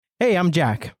Hey, I'm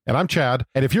Jack. And I'm Chad.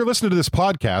 And if you're listening to this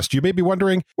podcast, you may be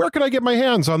wondering, where can I get my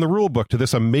hands on the rulebook to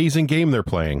this amazing game they're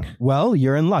playing? Well,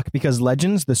 you're in luck because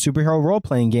Legends, the superhero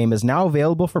role-playing game, is now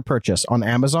available for purchase on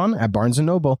Amazon, at Barnes &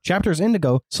 Noble, Chapters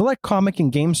Indigo, select comic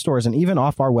and game stores, and even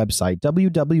off our website,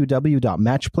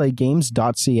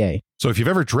 www.matchplaygames.ca. So if you've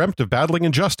ever dreamt of battling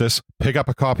injustice, pick up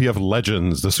a copy of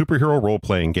Legends, the superhero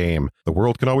role-playing game. The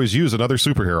world can always use another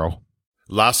superhero.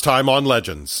 Last time on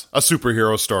Legends, a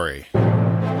superhero story.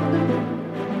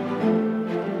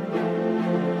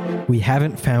 We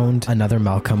haven't found another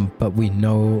Malcolm, but we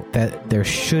know that there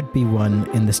should be one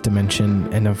in this dimension,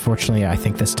 and unfortunately, I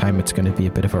think this time it's going to be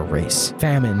a bit of a race.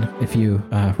 Famine, if you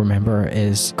remember,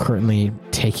 is currently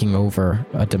taking over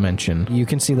a dimension. You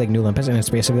can see like New Olympus, and it's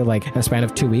basically like in a span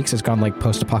of 2 weeks, it's gone like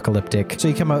post-apocalyptic. So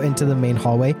you come out into the main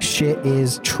hallway, shit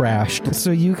is trashed.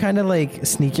 So you kind of like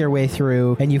sneak your way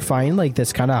through, and you find like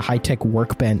this kind of high-tech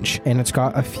workbench, and it's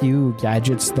got a few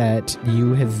gadgets that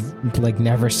you have like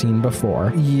never seen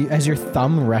before. As your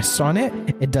thumb rests on it,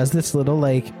 it does this little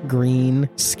like green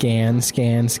scan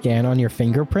on your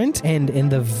fingerprint, and in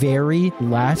the very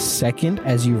last second,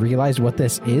 as you realize what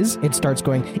this is, it starts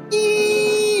going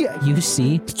eee! You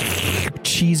see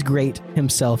Cheese Grate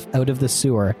himself out of the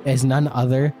sewer as none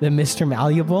other than Mr.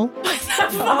 Malleable.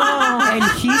 And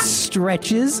he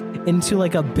stretches into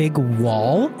like a big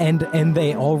wall, and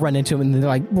they all run into him, and they're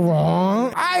like,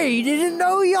 I didn't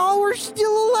know y'all were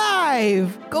still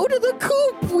alive. Go to the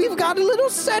coop. We've got a little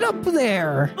setup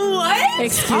there. What?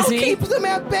 Excuse me? I'll keep them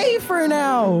at bay for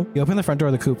now. You open the front door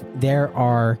of the coop. There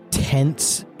are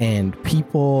tents and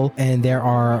people, and there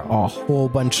are a whole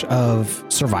bunch of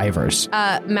survivors.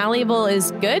 Malleable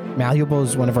is good? Malleable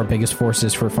is one of our biggest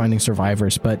forces for finding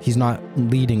survivors, but he's not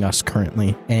leading us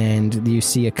currently. And you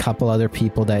see a couple other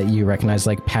people that you recognize,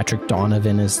 like Patrick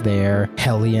Donovan is there,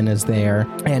 Hellion is there,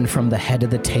 and from the head of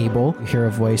the table, you hear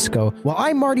a voice go, well,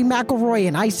 I'm Marty McElroy,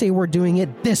 and I say we're doing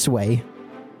it this way.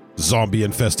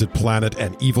 Zombie-infested planet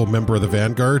and evil member of the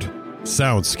Vanguard?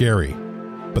 Sounds scary.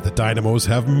 But the Dynamos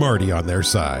have Marty on their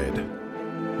side.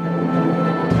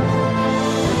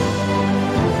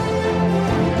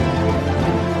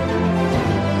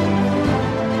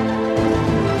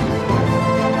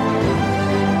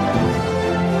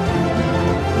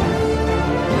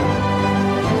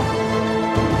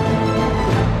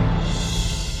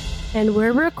 And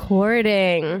we're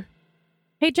recording.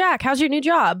 Hey, Jack, how's your new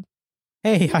job?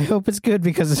 Hey, I hope it's good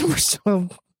because we're still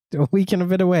a week and a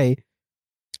bit away.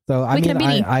 So, I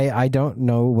don't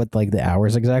know what like the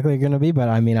hours exactly are going to be, but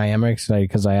I mean, I am excited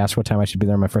because I asked what time I should be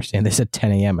there on my first day, and they said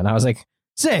 10 a.m. And I was like,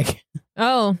 sick.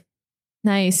 Oh,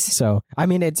 nice. So, I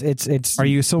mean, it's. Are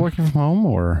you still working from home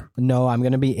or? No, I'm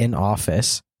going to be in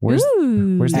office. Where's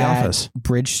the office?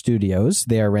 Bridge Studios.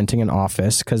 They are renting an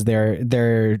office because they're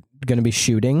going to be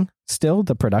shooting still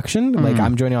the production. Like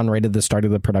I'm joining on right at the start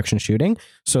of the production shooting.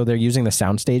 So they're using the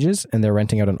sound stages and they're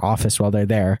renting out an office while they're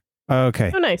there. Okay.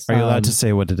 Oh, nice. Are you allowed to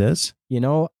say what it is? You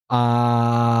know,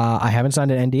 I haven't signed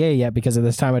an NDA yet because at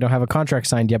this time I don't have a contract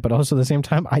signed yet, but also at the same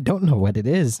time, I don't know what it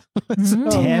is. So,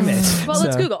 damn it. Well,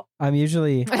 let's Google. I'm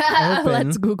usually open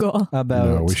Let's Google. about...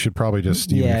 No, we should probably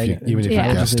just, even if you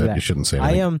guessed it, you shouldn't say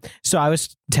anything. So I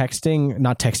was I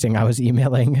was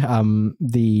emailing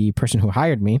the person who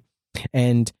hired me,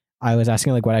 and I was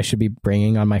asking like what I should be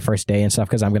bringing on my first day and stuff,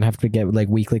 because I'm going to have to get like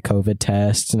weekly COVID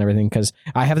tests and everything, because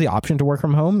I have the option to work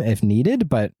from home if needed,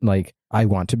 but like I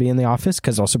want to be in the office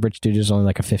because also Bridge Studios is only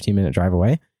like a 15-minute drive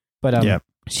away. But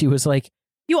she was like,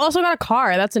 you also got a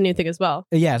car. That's a new thing as well.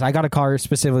 Yes, I got a car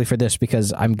specifically for this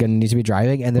because I'm going to need to be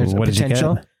driving, and there's a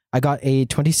potential. I got a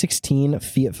 2016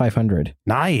 Fiat 500.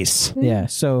 Nice. Yeah.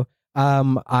 So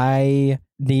I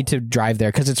need to drive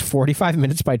there because it's 45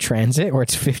 minutes by transit, or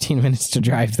it's 15 minutes to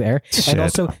drive there. Shit. And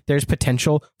also there's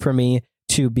potential for me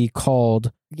to be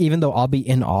called, even though I'll be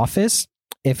in office,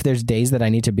 if there's days that I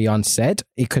need to be on set,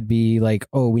 it could be like,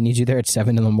 oh, we need you there at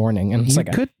 7 a.m. And it's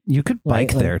you could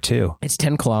bike there too. It's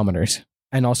 10 kilometers.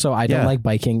 And also I don't like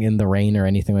biking in the rain or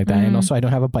anything like that. And also I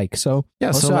don't have a bike. So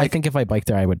I think if I bike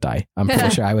there, I would die. I'm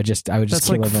pretty sure I would just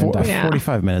keel over and die.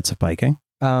 45 minutes of biking.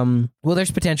 Well, there's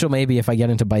potential maybe if I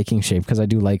get into biking shape, because I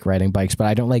do like riding bikes, but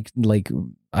I don't like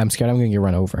I'm scared I'm going to get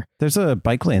run over. There's a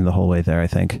bike lane the whole way there, I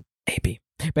think. Maybe.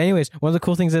 But anyways, one of the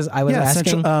cool things is I was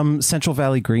asking... Central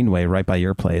Valley Greenway right by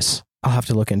your place. I'll have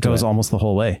to look into it. It was almost the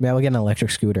whole way. Maybe I'll get an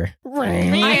electric scooter. I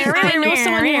know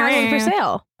someone who has one for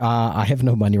sale. I have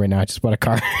no money right now. I just bought a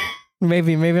car.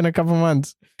 maybe in a couple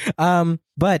months.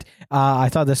 But I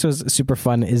thought this was super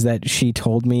fun, is that she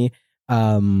told me,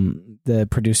 the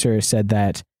producer said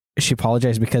that she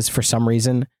apologized because for some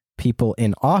reason people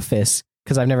in office,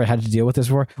 because I've never had to deal with this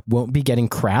before, won't be getting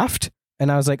craft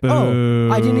And I was like, Boo.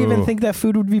 I didn't even think that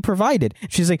food would be provided.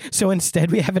 She's like, so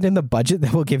instead we have it in the budget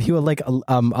that will give you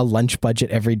a lunch budget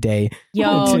every day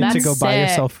Yo, to that's go buy sick.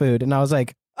 yourself food. And I was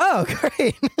like, oh,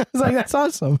 great. I was like, that's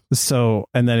awesome. So,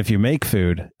 and then if you make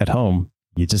food at home,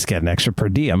 you just get an extra per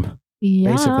diem.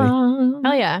 Basically.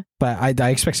 Hell yeah. But I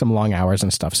expect some long hours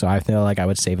and stuff. So I feel like I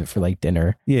would save it for like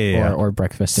dinner Yeah. or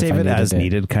breakfast. Save if I it as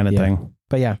needed kind of Yeah. thing.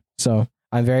 But yeah, so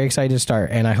I'm very excited to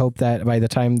start. And I hope that by the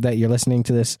time that you're listening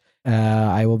to this,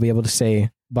 I will be able to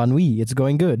say, Bon nuit, it's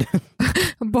going good.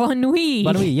 Bon nuit.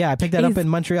 Bon nuit, yeah, I picked that up in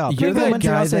Montreal. You're People that in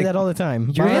Montreal guy say that- that all the time.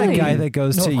 You're Bon the nuit. guy that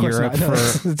goes No, to of course Europe not. No,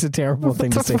 for... it's a terrible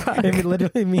thing to say. It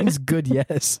literally means good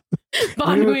yes.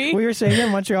 Bon nuit. We were saying that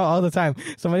in Montreal all the time.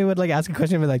 Somebody would like ask a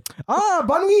question and be like,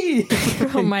 bon nuit.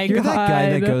 Oh my You're god. that guy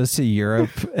that goes to Europe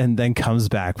and then comes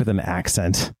back with an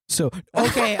accent. So,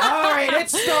 okay, all right,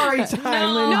 it's story time.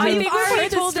 No, ladies I and think gentlemen. we've already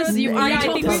told this. I think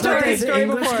told we've told this the story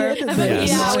English before. kid? I The think Yes.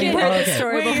 yeah, Oh, this okay.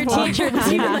 story Where your before. teacher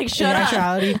was even like, In shut up.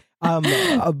 actuality,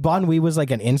 bon nuit was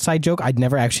like an inside joke. I'd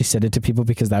never actually said it to people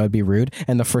because that would be rude.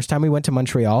 And the first time we went to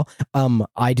Montreal,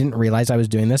 I didn't realize I was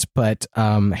doing this, but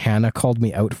Hannah called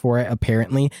me out for it.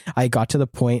 Apparently, I got to the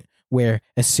point where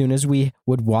as soon as we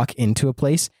would walk into a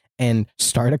place and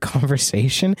start a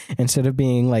conversation, instead of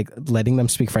being like letting them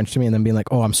speak French to me and then being like,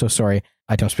 oh, I'm so sorry,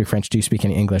 I don't speak French, do you speak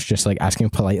any English? Just like asking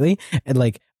politely. And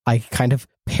like I kind of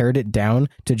pared it down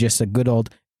to just a good old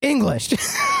English.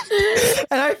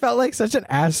 And I felt like such an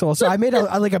asshole. So I made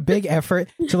a big effort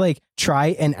to like try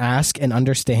and ask and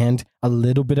understand a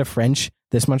little bit of French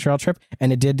this Montreal trip,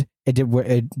 and it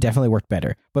definitely worked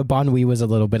better. But bon nuit was a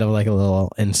little bit of like a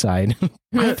little inside.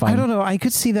 I fun. don't know. I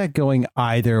could see that going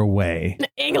either way.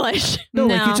 English. No,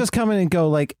 No. like you just come in and go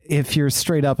like, if you're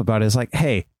straight up about it, it's like,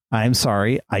 hey, I'm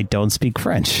sorry, I don't speak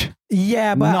French.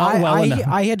 Yeah, but Not well enough.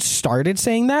 I had started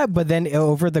saying that, but then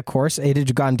over the course, it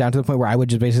had gotten down to the point where I would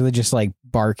just basically just like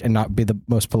bark and not be the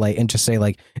most polite and just say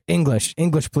like English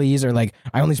please, or like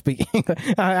I only speak English.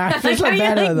 I Like feel how you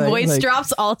bad like about that. voice Like,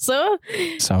 drops also.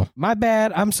 so my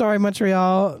bad. I'm sorry,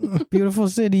 Montreal, beautiful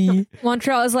city.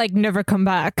 Montreal is like, never come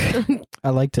back. I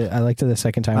liked it the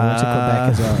second time. I went to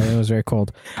Quebec as well. And it was very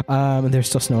cold. And there's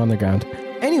still snow on the ground.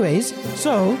 Anyways,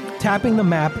 so tapping the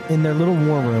map in their little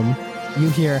war room, you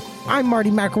hear, I'm Marty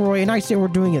McElroy, and I say we're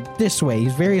doing it this way.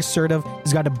 He's very assertive.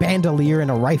 He's got a bandolier and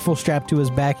a rifle strapped to his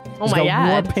back. Oh He's my got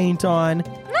God. war paint on.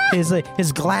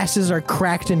 His glasses are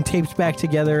cracked and taped back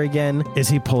together again. Is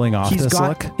he pulling off He's this got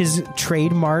look? his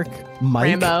trademark mic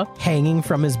Rambo. hanging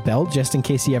from his belt just in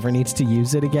case he ever needs to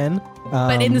use it again.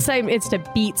 But in the same, it's to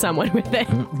beat someone with it.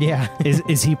 Yeah.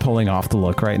 Is he pulling off the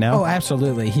look right now? Oh,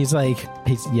 absolutely. He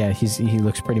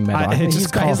looks pretty metal. I He's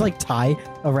just got his call- like tie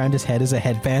around his head as a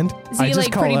headband. Is I he just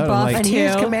like call pretty out, buff like- And he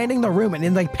is too? commanding the room, and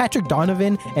then like Patrick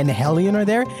Donovan and Hellion are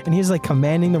there, and he's like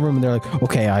commanding the room, and they're like,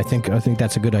 "Okay, I think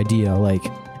that's a good idea." Like,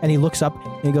 and he looks up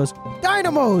and he goes,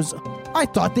 "Dynamos! I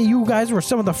thought that you guys were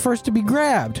some of the first to be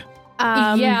grabbed."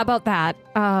 Yeah, about that.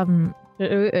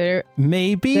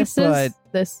 Maybe, This but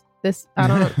is this. I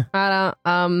don't.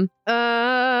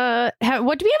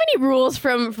 What do we have any rules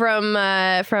from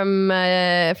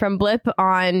Blip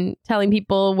on telling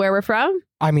people where we're from?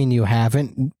 I mean, you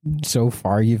haven't so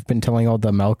far. You've been telling all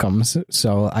the Malcolms,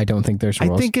 so I don't think there's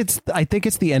rules. I think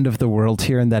it's the end of the world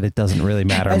here, and that it doesn't really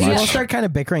matter As you all much. start kind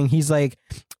of bickering, he's like,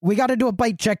 "We got to do a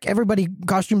bite check. Everybody,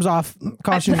 costumes off.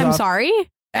 Costumes I'm off." sorry.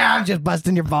 I'm just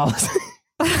busting your balls.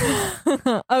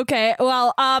 Okay,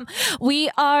 well, we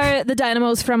are the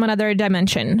Dynamos from another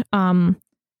dimension, on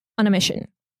a mission.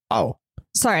 Oh,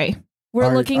 Sorry,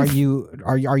 we're looking. Are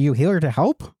you here to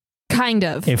help? Kind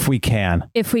of, If we can,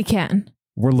 if we can.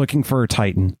 we're looking for a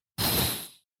Titan.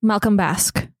 Malcolm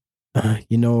Bask. I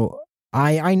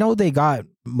know they got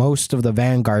most of the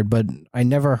Vanguard, but I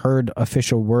never heard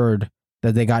official word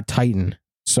that they got Titan.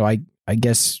 So I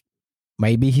guess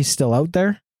maybe he's still out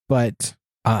there, but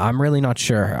I'm really not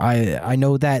sure. I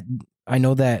know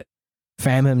that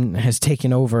famine has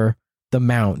taken over the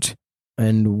Mount,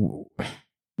 and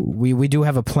we do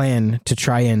have a plan to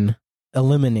try and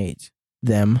eliminate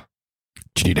them.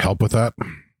 Do you need help with that?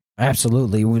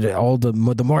 Absolutely. All the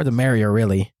more the merrier,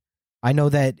 really. I know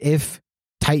that if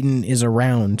Titan is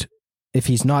around, if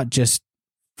he's not just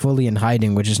fully in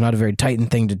hiding, which is not a very Titan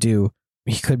thing to do,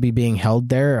 he could be being held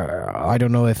there. I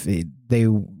don't know if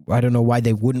I don't know why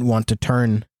they wouldn't want to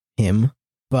turn him,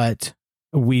 but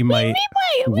We might,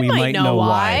 We might know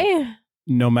why.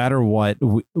 no matter what,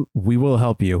 we will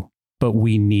help you, but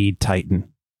we need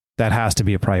Titan. That has to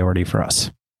be a priority for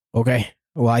us. okay.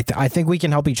 Well, I think we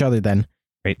can help each other then.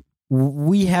 Great.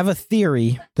 We have a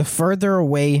theory. The further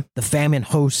away the famine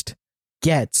host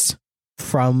gets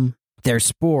from their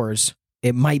spores,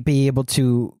 it might be able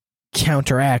to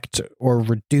counteract or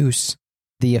reduce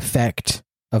the effect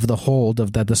of the hold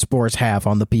that the spores have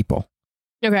on the people.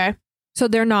 Okay. So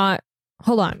they're not...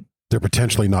 Hold on. They're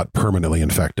potentially not permanently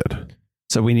infected.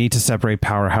 So we need to separate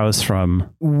Powerhouse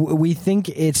from... We think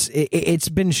it's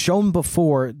been shown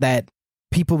before that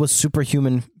people with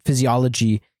superhuman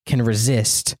physiology can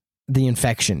resist the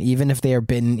infection. Even if they are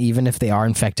bitten, even if they are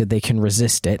infected, they can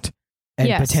resist it and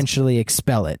potentially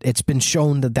expel it. It's been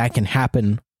shown that can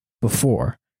happen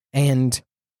before. And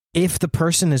if the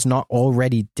person is not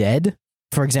already dead,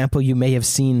 for example, you may have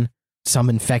seen some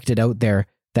infected out there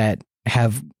that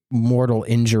have mortal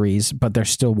injuries, but they're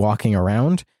still walking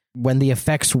around. When the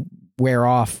effects wear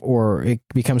off or it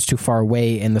becomes too far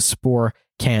away and the spore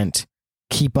can't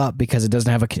keep up because it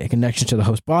doesn't have a connection to the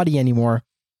host body anymore,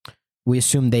 we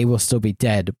assume they will still be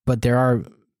dead. But there are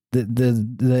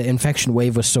the infection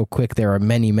wave was so quick, there are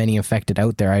many, many infected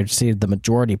out there. I'd say the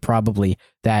majority probably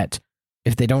that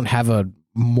if they don't have a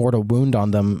mortal wound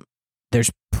on them,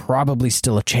 there's probably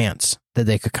still a chance that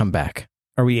they could come back.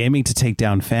 Are we aiming to take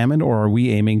down Famine, or are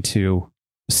we aiming to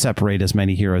separate as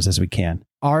many heroes as we can?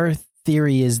 Our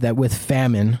theory is that with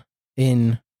Famine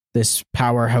in this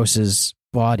Powerhouse's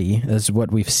body, as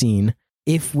what we've seen,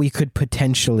 if we could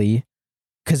potentially,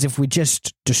 because if we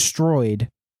just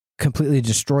completely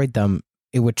destroyed them,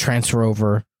 it would transfer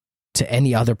over to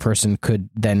any other person could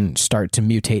then start to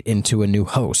mutate into a new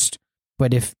host.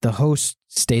 But if the host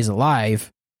stays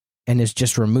alive and is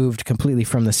just removed completely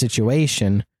from the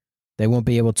situation, they won't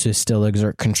be able to still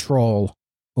exert control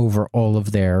over all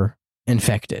of their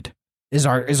infected. Is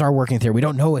our working theory. We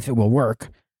don't know if it will work.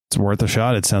 It's worth a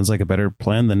shot. It sounds like a better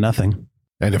plan than nothing.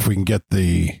 And if we can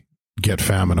get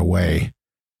Famine away,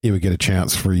 it would get a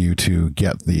chance for you to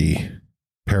get the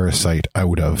parasite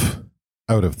out of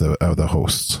the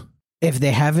hosts. If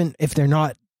they're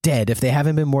not dead, if they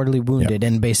haven't been mortally wounded,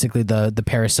 and basically the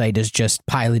parasite is just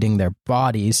piloting their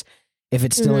bodies, if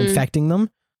it's still infecting them,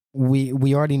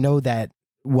 we already know that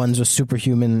ones with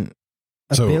superhuman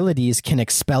abilities can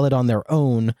expel it on their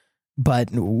own, but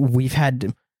we've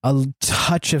had a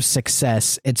touch of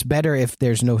success. It's better if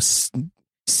there's no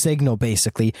signal,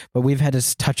 basically, but we've had a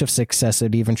touch of success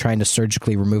at even trying to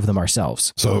surgically remove them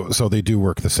ourselves. So they do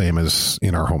work the same as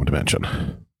in our home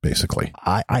dimension, basically.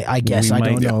 I guess I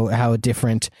don't know how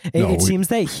different. It seems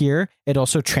that here it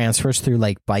also transfers through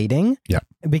like biting. Yeah,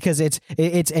 because it's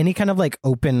any kind of like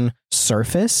open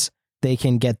surface, they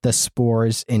can get the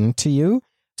spores into you.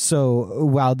 So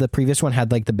while the previous one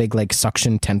had like the big like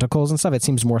suction tentacles and stuff, it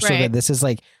seems more so that this is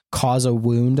like cause a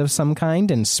wound of some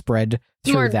kind and spread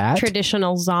through more that.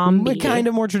 Traditional zombie. Kind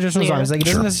of more traditional zombies. Like it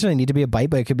doesn't necessarily need to be a bite,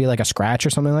 but it could be like a scratch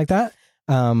or something like that.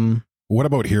 What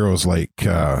about heroes like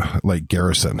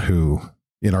Garrison, who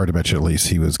in our dimension at least,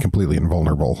 he was completely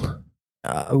invulnerable?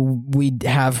 We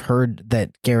have heard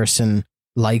that Garrison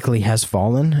likely has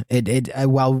fallen.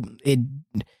 While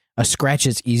a scratch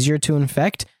is easier to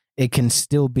infect, it can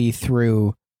still be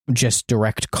through just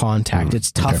direct contact.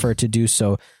 It's tougher to do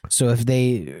so. So if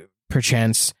they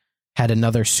perchance had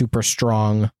another super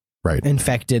strong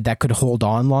infected that could hold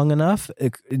on long enough,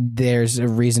 there's a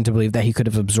reason to believe that he could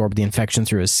have absorbed the infection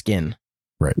through his skin.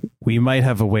 Right. We might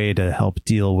have a way to help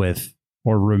deal with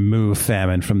or remove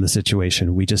Famine from the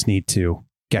situation. We just need to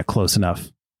get close enough.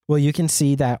 Well, you can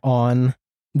see that on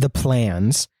the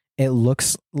plans, it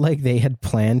looks like they had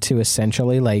planned to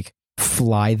essentially like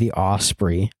fly the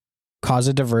Osprey, cause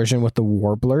a diversion with the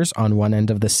warblers on one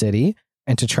end of the city,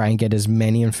 and to try and get as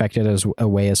many infected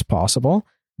away as possible,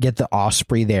 get the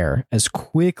Osprey there as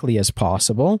quickly as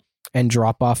possible, and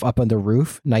drop off up on the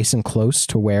roof nice and close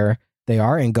to where they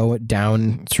are and go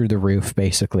down through the roof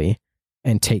basically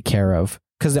and take care of.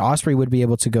 Because the Osprey would be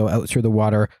able to go out through the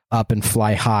water, up and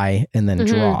fly high and then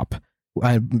drop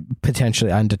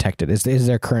potentially undetected is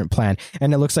their current plan.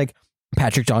 And it looks like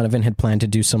Patrick Donovan had planned to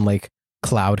do some like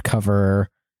cloud cover,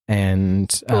 and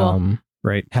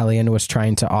Hellion was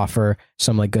trying to offer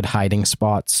some like good hiding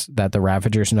spots that the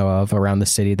Ravagers know of around the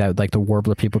city that like the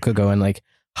Warbler people could go and like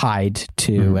hide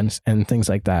to and things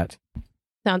like that.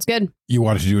 Sounds good. You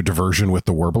wanted to do a diversion with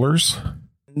the Warblers?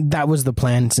 That was the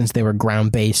plan, since they were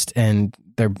ground based and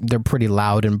they're pretty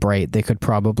loud and bright. They could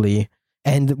probably,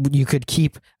 and you could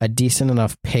keep a decent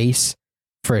enough pace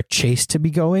for a chase to be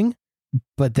going,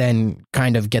 but then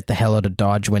kind of get the hell out of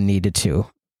Dodge when needed to,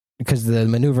 because the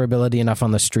maneuverability enough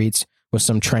on the streets with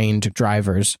some trained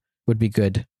drivers would be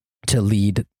good to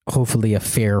lead hopefully a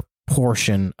fair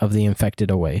portion of the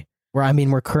infected away.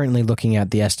 We're currently looking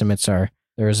at, the estimates are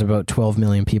there's about 12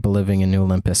 million people living in New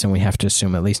Olympus, and we have to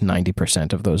assume at least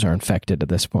 90% of those are infected at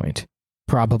this point.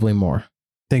 Probably more.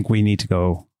 I think we need to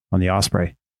go on the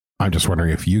Osprey. I'm just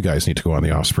wondering if you guys need to go on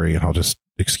the Osprey, and I'll just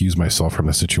excuse myself from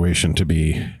the situation to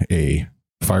be a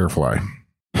firefly.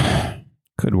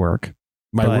 Could work.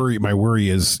 My worry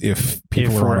is if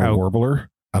people are on a warbler,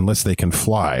 unless they can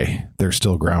fly, they're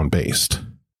still ground based.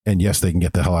 And yes, they can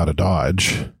get the hell out of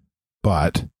Dodge,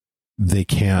 but they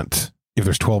can't if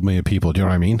there's 12 million people. Do you know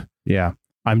what I mean? Yeah.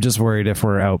 I'm just worried if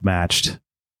we're outmatched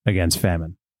against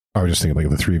famine. I was just thinking like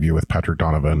the three of you with Patrick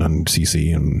Donovan and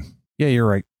CC and... Yeah, you're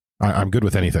right. I'm good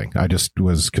with anything. I just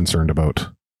was concerned about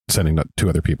sending that to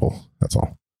other people. That's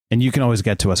all. And you can always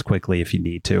get to us quickly if you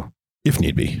need to. If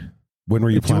need be. When were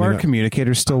you planning? Do our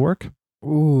communicators still work?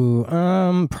 Ooh,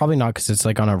 probably not because it's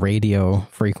like on a radio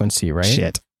frequency, right?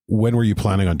 Shit. When were you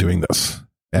planning on doing this?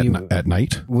 At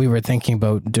night? We were thinking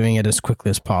about doing it as quickly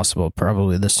as possible.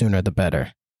 Probably the sooner the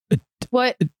better.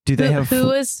 What do they have? Who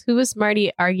was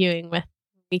Marty arguing with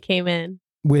when we came in?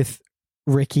 With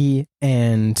Ricky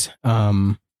and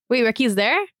Wait, Ricky's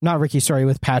there? Not Ricky, sorry,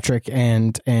 with Patrick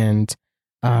and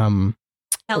Hellion?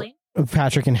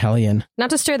 Patrick and Hellion.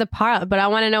 Not to stir the pot, but I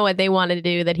want to know what they wanted to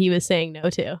do that he was saying no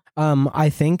to. I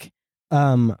think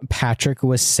Patrick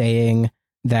was saying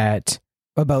that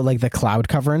about like the cloud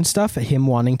cover and stuff, him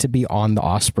wanting to be on the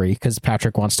Osprey because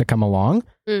Patrick wants to come along.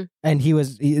 And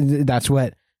that's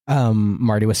what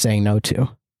Marty was saying no to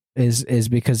is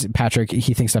because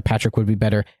he thinks that Patrick would be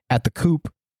better at the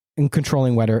coop and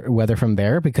controlling weather from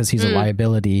there because he's a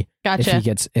liability if he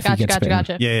gets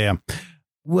Gotcha. Yeah.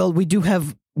 Well, we do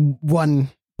have one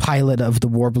pilot of the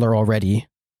Warbler already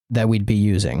that we'd be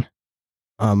using.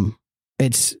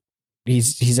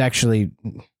 He's actually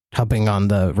helping on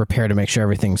the repair to make sure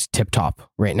everything's tip top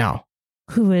right now.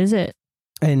 Who is it?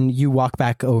 And you walk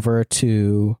back over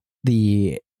to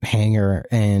the hangar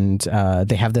and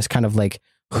they have this kind of like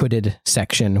hooded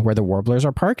section where the Warblers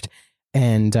are parked.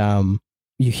 And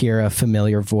you hear a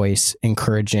familiar voice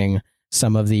encouraging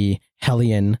some of the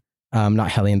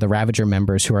the Ravager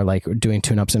members who are like doing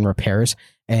tune-ups and repairs.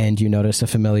 And you notice a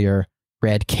familiar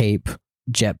red cape,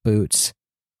 jet boots,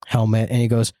 helmet. And he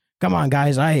goes, "Come on,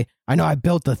 guys. I know I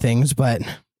built the things, but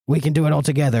we can do it all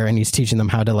together." And he's teaching them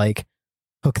how to like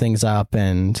hook things up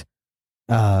and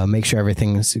make sure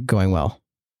everything's going well.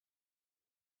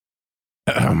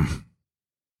 And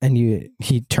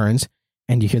he turns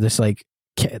and you hear this like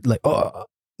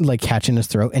catch in his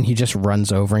throat, and he just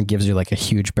runs over and gives you like a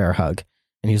huge bear hug.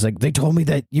 And he's like, "They told me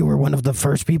that you were one of the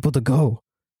first people to go."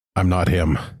 I'm not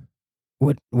him.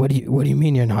 What do you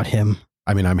mean you're not him?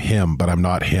 I mean, I'm him, but I'm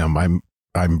not him.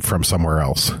 I'm from somewhere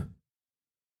else.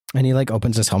 And he like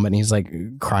opens his helmet and he's like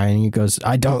crying. He goes,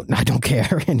 I don't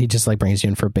care. And he just like brings you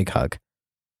in for a big hug.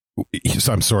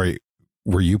 So I'm sorry.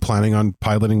 Were you planning on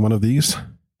piloting one of these?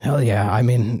 Hell yeah. I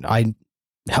mean, I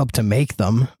helped to make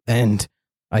them and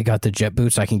I got the jet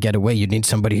boots. I can get away. You need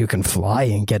somebody who can fly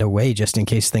and get away just in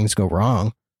case things go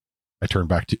wrong. I turn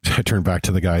back to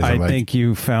the guys. I think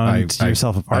you found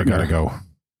yourself a partner. I gotta go.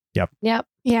 Yep.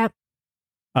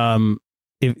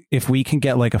 If we can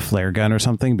get like a flare gun or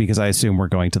something, because I assume we're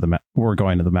going to the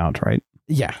mount, right?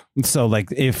 Yeah. So like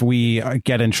if we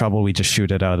get in trouble, we just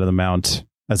shoot it out of the mount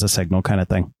as a signal kind of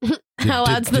thing. How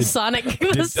loud's the sonic?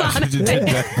 Did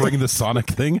Deck bring the sonic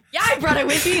thing? Yeah, I brought it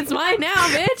with me. It's mine now,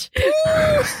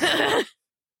 bitch.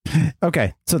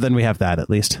 Okay, so then we have that at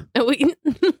least.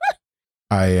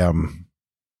 I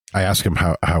ask him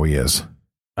how he is.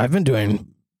 I've been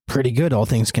doing pretty good, all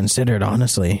things considered,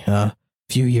 honestly. A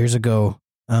few years ago,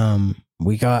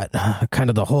 we got kind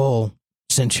of the whole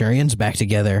Centurions back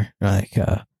together. Like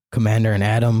Commander and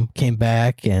Adam came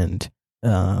back, and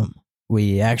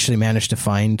we actually managed to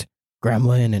find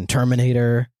Gremlin and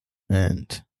Terminator,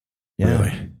 and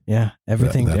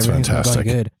everything's fantastic.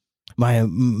 going good.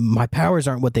 My powers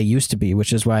aren't what they used to be,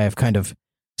 which is why I've kind of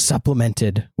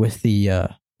supplemented with the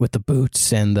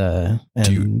boots and the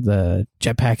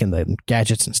jetpack and the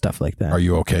gadgets and stuff like that. Are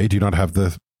you okay? Do you not have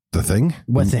the thing?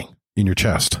 What thing? In your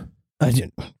chest.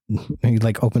 He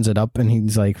like opens it up and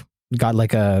he's like got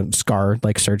like a scar,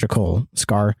 like surgical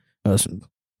scar.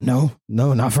 No,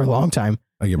 not for a long time.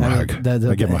 I give him a hug.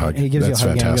 I give him a hug. He gives That's you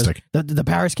a hug. fantastic. Goes, the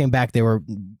powers came back. They were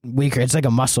weaker. It's like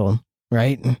a muscle,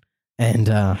 right? And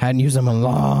hadn't used them in a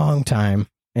long time.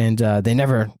 And they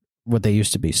never what they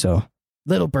used to be. So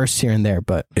little bursts here and there,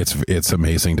 but it's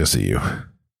amazing to see you.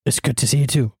 It's good to see you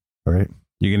too. All right.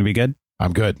 You gonna be good?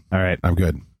 I'm good. All right. I'm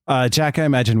good. Jack, I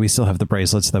imagine we still have the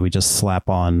bracelets that we just slap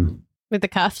on. With the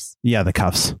cuffs? Yeah, the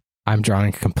cuffs. I'm drawing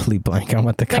a complete blank on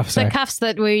what the cuffs are. The cuffs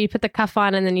that where you put the cuff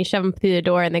on and then you shove them through the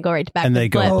door and they go right back. And they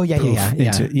go. Oh, yeah.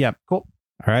 Cool.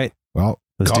 All right. Well,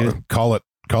 call it,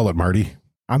 Marty.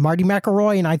 I'm Marty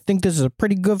McElroy, and I think this is a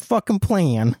pretty good fucking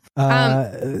plan.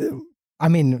 I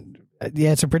mean,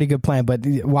 Yeah, it's a pretty good plan, but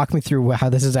walk me through how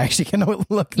this is actually going to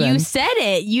look then. You said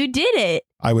it. You did it.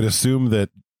 I would assume that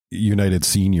United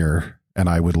Senior and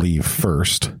I would leave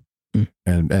first.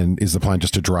 And is the plan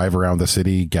just to drive around the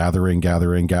city, gathering,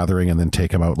 and then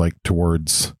take them out like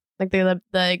towards Like the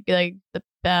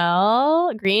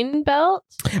green belt?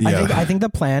 Yeah. I think the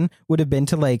plan would have been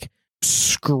to like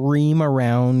scream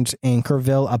around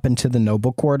Anchorville up into the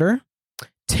Noble Quarter,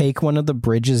 take one of the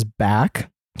bridges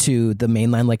back to the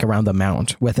mainland, like around the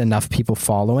mount with enough people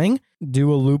following,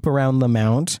 do a loop around the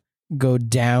mount, go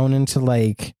down into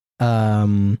like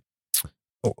the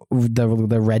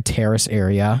Red Terrace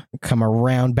area, come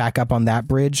around back up on that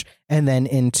bridge, and then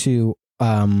into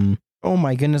oh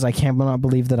my goodness, I cannot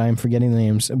believe that I'm forgetting the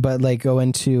names, but like go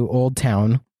into Old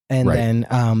Town and then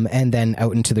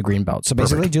out into the Greenbelt. So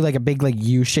basically do like a big like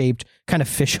U-shaped kind of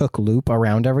fishhook loop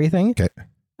around everything. Okay.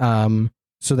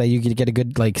 So that you could get a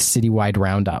good like citywide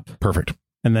roundup. Perfect.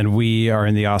 And then we are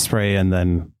in the Osprey and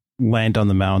then land on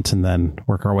the mount and then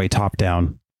work our way top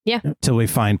down. Yeah. Till we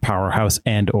find Powerhouse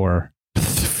and or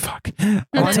fuck.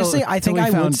 Honestly, I think I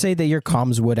would say that your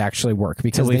comms would actually work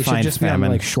because they should just be on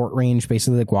like short range,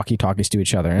 basically like walkie-talkies to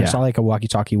each other. And it's not like a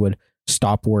walkie-talkie would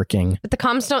stop working. But the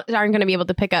comms aren't going to be able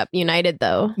to pick up United,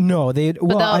 though. No, they'd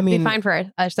be fine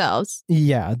for ourselves.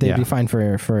 Yeah, they'd be fine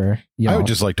for y'all. I would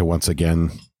just like to once again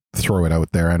throw it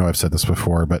out there. I know I've said this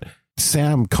before, but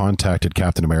Sam contacted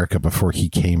Captain America before he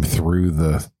came through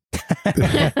the...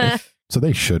 So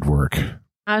they should work.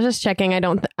 I was just checking. I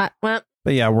don't... well...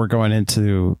 But yeah, we're going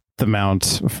into the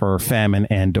mount for Famine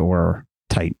and or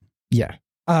Tight. Yeah.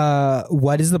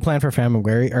 What is the plan for Famine?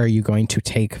 Where are you going to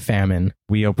take Famine?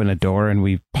 We open a door and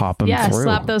we pop them through. Yeah,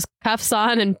 slap those cuffs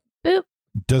on and boop.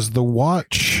 Does the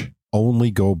watch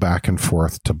only go back and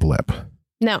forth to Blip?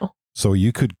 No. So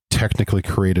you could technically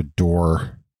create a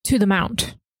door to the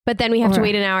mount. But then we have to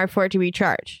wait an hour for it to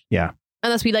recharge. Yeah.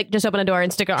 Unless we like just open a door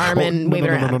and stick our arm and wave it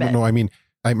around a bit. No. I mean,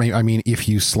 if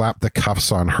you slap the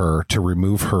cuffs on her to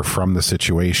remove her from the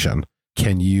situation,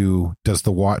 does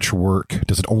the watch work?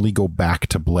 Does it only go back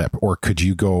to Blip? Or could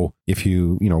you go, if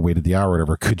you waited the hour or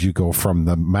whatever, could you go from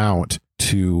the mount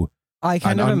to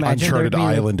an uncharted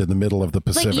island in the middle of the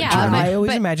Pacific? Yeah, I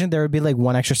always imagine there would be like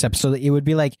one extra step. So that it would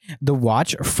be like the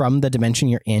watch from the dimension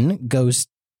you're in goes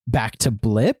back to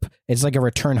Blip. It's like a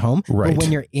return home. Right. But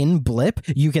when you're in Blip,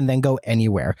 you can then go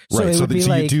anywhere. So it would be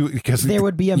like there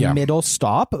would be a middle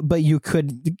stop, but you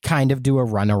could kind of do a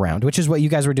run around, which is what you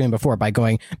guys were doing before by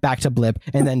going back to Blip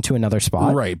and then to another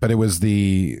spot. Right. But it was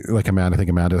I think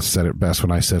Amanda said it best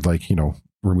when I said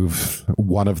remove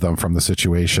one of them from the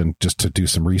situation just to do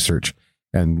some research.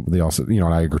 And they also, and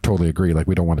I totally agree. Like,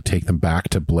 we don't want to take them back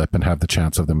to Blip and have the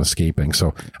chance of them escaping.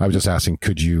 So I was just asking,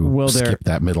 could you skip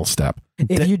that middle step?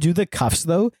 If you do the cuffs,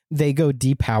 though, they go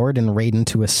depowered and right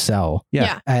into a cell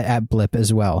at Blip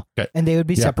as well. Okay. And they would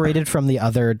be separated from the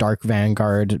other Dark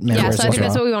Vanguard members. Yeah, so I think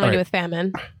that's what we want to do with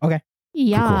Famine. Okay.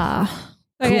 Yeah.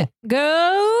 Cool. Okay.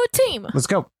 Go team. Let's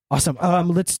go. Awesome.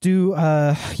 Let's do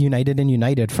United and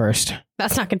United first.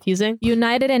 That's not confusing.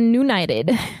 United and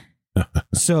United.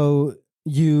 So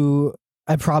you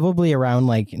probably around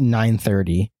like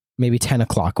 9:30, maybe 10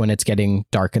 o'clock when it's getting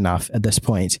dark enough at this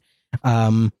point.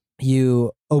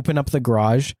 You open up the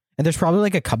garage, and there's probably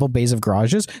like a couple bays of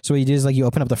garages. So what you do is like you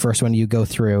open up the first one, you go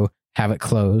through, have it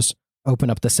close,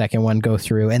 open up the second one, go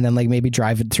through, and then like maybe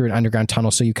drive it through an underground tunnel.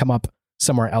 So you come up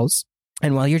somewhere else.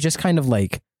 And while you're just kind of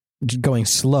like going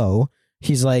slow,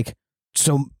 he's like,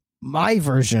 so my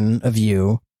version of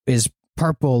you is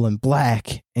purple and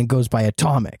black and goes by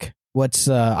Atomic. What's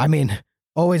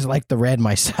always liked the red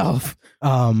myself.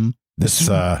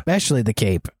 Especially the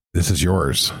cape. This is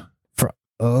yours.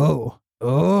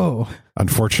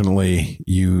 Unfortunately,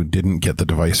 you didn't get the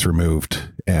device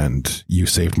removed and you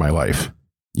saved my life.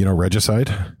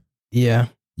 Regicide? Yeah.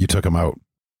 You took him out.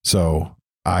 So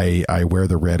I wear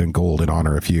the red and gold in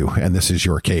honor of you, and this is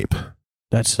your cape.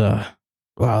 That's wow,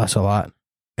 that's a lot.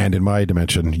 And in my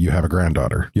dimension, you have a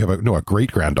granddaughter. You have a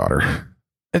great granddaughter.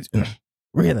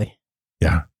 Really?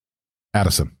 Yeah.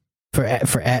 Addison. For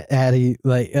Addie,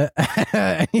 like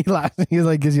he laughs. He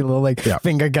like gives you a little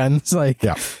finger guns. Like,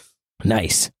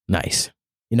 nice.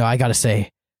 I gotta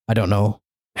say, I don't know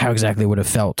how exactly it would have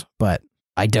felt, but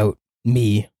I doubt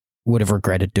me would have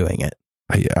regretted doing it.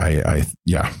 I've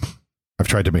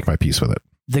tried to make my peace with it.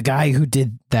 The guy who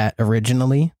did that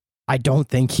originally, I don't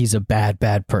think he's a bad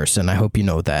person. I hope you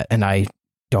know that, and I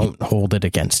don't hold it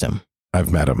against him.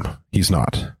 I've met him. He's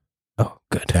not. Oh,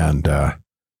 good. And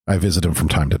I visit him from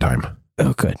time to time.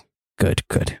 Oh, good.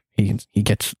 He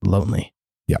gets lonely.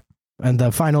 Yep. And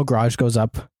the final garage goes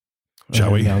up.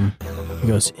 Shall we? He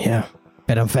goes, yeah,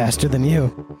 bet I'm faster than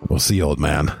you. We'll see, old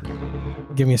man.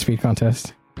 Give me a speed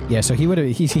contest. Yeah, so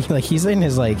he's in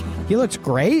his he looks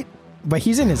great, but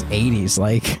he's in his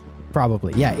 80s,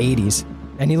 probably. Yeah, 80s.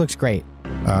 And he looks great.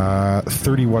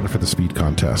 31 for the speed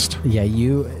contest. Yeah,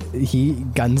 he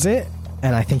guns it,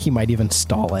 and I think he might even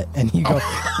stall it. And you go,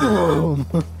 boom.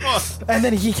 And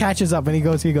then he catches up and he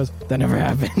goes, that never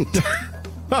happened.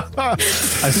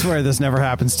 I swear this never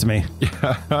happens to me.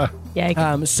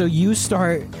 Yeah. So you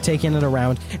start taking it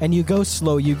around and you go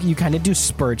slow. You kind of do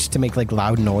spurts to make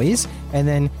loud noise. And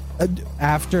then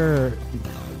after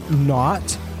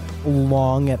not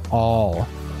long at all,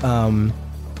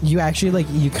 you actually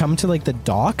you come to the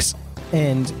docks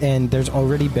and there's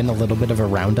already been a little bit of a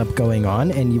roundup going on.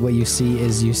 And what you see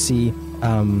is you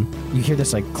hear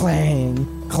this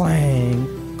clang,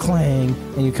 clang, clang.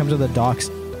 And you come to the docks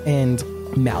and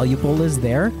Malleable is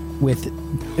there with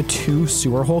 2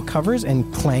 sewer hole covers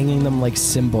and clanging them like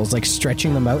cymbals,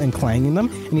 stretching them out and clanging them.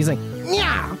 And he's like,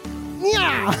 yeah,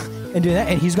 yeah, and doing that.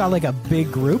 And he's got a big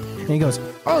group and he goes,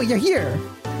 oh, you're here.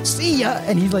 See ya.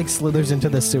 And he slithers into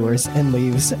the sewers and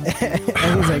leaves.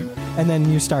 And he's and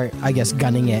then you start, I guess,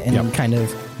 gunning it and kind of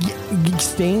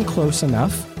staying close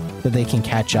enough that they can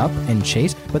catch up and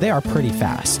chase. But they are pretty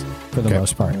fast for the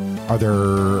most part.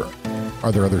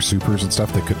 Are there other supers and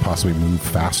stuff that could possibly move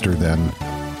faster than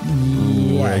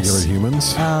regular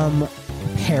humans?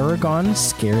 Paragon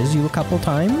scares you a couple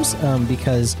times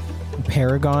because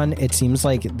Paragon, it seems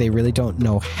like they really don't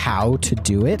know how to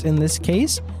do it in this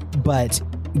case, but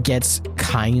gets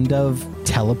kind of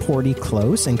teleporty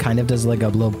close and kind of does a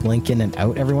little blink in and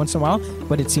out every once in a while,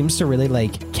 but it seems to really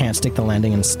can't stick the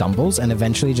landing and stumbles and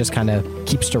eventually just kind of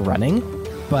keeps to running.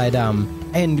 But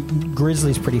and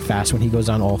Grizzly's pretty fast when he goes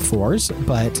on all fours,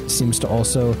 but seems to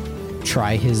also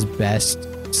try his best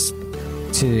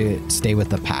to stay with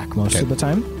the pack most of the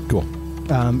time. Cool.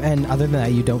 And other than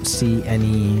that, you don't see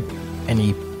any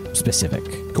specific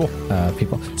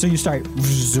people. So you start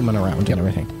zooming around and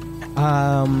everything.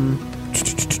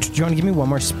 Do you want to give me one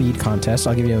more speed contest?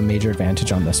 I'll give you a major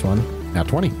advantage on this one. Nat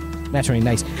 20. That's really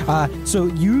nice. So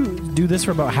you do this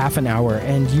for about half an hour,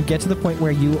 and you get to the point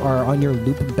where you are on your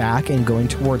loop back and going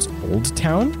towards Old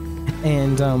Town,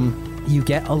 and you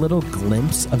get a little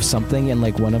glimpse of something in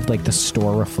one of the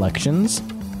store reflections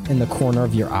in the corner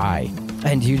of your eye.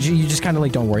 And you just kind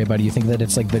of don't worry about it. You think that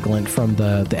it's the glint from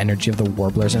the energy of the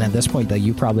warblers, and at this point,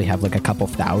 you probably have a couple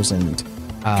thousand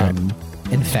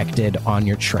infected on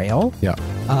your trail. Yeah.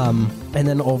 And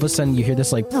then all of a sudden you hear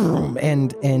this boom,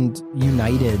 and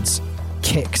United's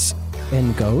kicks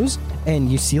and goes, and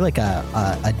you see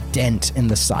a dent in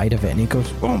the side of it, and he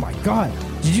goes, oh my god,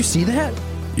 did you see that?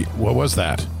 What was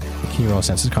that? Can you roll a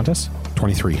senses contest?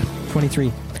 23.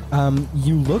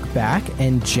 You look back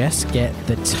and just get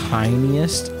the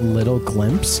tiniest little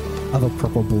glimpse of a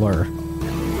purple blur.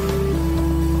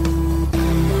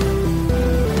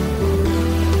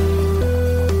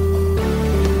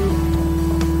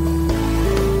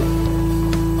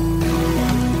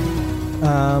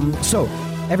 So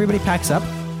everybody packs up.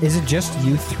 Is it just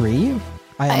you three?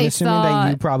 I'm assuming that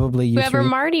you probably whoever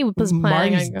Marty was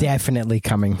planning. Marty's definitely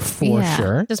coming for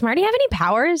sure. Does Marty have any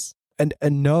powers? And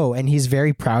no, and he's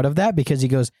very proud of that because he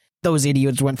goes, "Those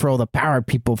idiots went for all the power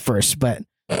people first, but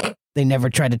they never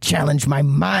tried to challenge my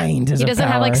mind." He doesn't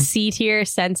have C tier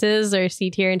senses or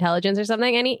C tier intelligence or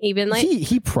something.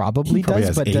 He probably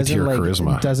does, but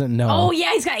doesn't know. Oh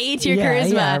yeah, he's got A tier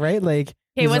charisma. Yeah, right.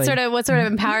 Hey, what sort of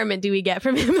empowerment do we get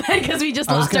from him? Because we just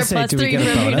lost our +3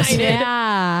 from United.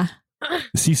 Yeah.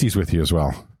 Cece's with you as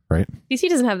well, right? Cece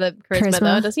doesn't have the charisma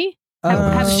though, does he?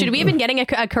 Should we have been getting a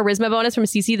charisma bonus from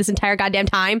Cece this entire goddamn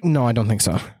time? No, I don't think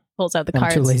so. Pulls out the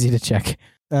cards. I'm too lazy to check.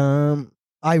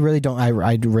 I really don't.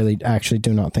 I really actually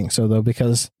do not think so though,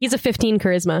 because he's a 15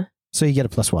 charisma. So you get a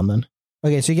 +1 then.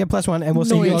 Okay, so you get +1, and we'll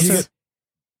see.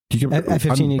 You get at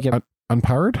 15. You get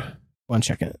unpowered. 1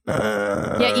 second.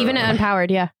 Yeah, even at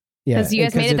unpowered. Yeah. Because you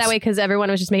guys made it that way because everyone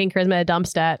was just making charisma a dump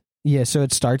stat. Yeah, so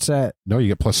it starts at... No, you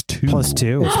get +2.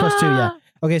 +2. It's +2, yeah.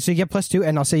 Okay, so you get +2,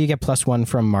 and I'll say you get +1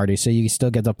 from Marty, so you still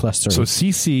get the +3. So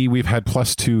CC, we've had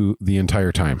 +2 the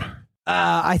entire time.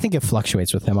 I think it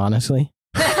fluctuates with him, honestly.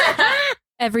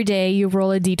 Every day you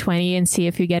roll a d20 and see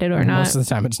if you get it or not. Most of the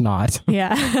time it's not.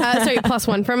 Yeah. Sorry,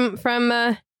 +1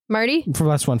 from Marty? For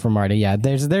 +1 from Marty, yeah.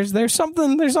 There's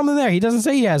something there. He doesn't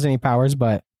say he has any powers,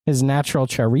 but his natural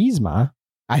charisma...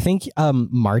 I think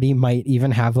Marty might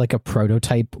even have a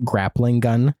prototype grappling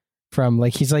gun from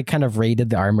he's kind of raided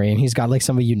the armory, and he's got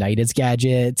some of United's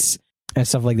gadgets and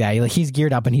stuff like that. He's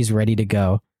geared up and he's ready to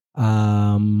go.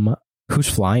 Who's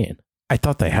flying? I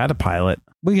thought they had a pilot.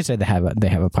 We could say they have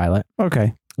a pilot.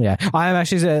 Okay. Yeah, I'm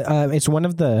actually it's one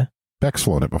of the... Beck's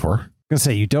flown it before. gonna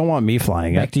say, you don't want me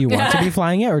flying it. Do you want to be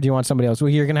flying it, or do you want somebody else? Well,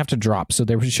 you're gonna have to drop, so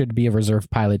there should be a reserve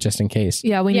pilot just in case.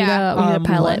 Yeah, we need a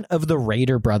pilot. One of the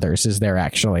Raider brothers is there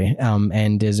actually,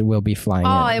 and will be flying.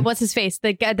 Oh, what's his face?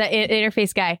 The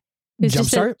interface guy.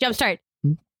 Jumpstart. Jumpstart.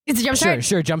 It's a Jumpstart.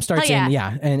 Sure. Jumpstart's in.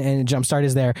 Yeah, and Jumpstart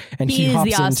is there, and he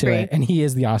hops into it, and he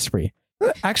is the Osprey.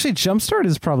 Actually, Jumpstart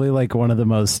is probably like one of the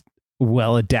most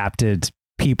well adapted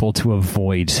people to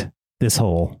avoid this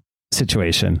whole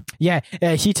situation. Yeah,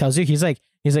 he tells you he's like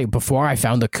before I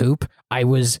found the coop, I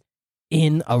was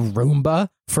in a Roomba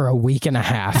for a week and a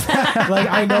half. Like,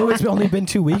 I know it's only been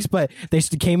 2 weeks, but they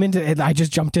came into it. I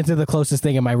just jumped into the closest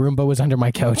thing, and my Roomba was under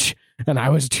my couch, and I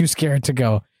was too scared to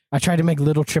go. I tried to make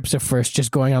little trips at first,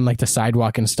 just going on like the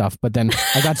sidewalk and stuff, but then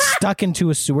I got stuck into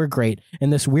a sewer grate,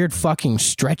 and this weird fucking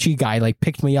stretchy guy like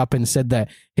picked me up and said that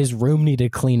his room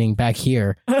needed cleaning back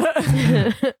here.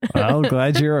 Well,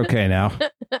 glad you're okay now.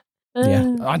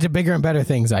 Yeah, on to bigger and better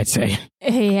things, I'd say.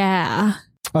 Yeah.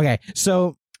 Okay,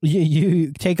 so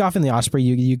you take off in the Osprey,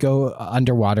 you go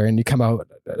underwater, and you come out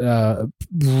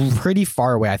pretty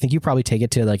far away. I think you probably take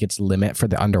it to like its limit for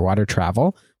the underwater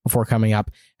travel before coming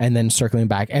up and then circling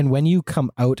back. And when you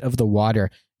come out of the water,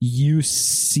 you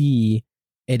see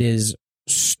it is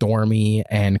stormy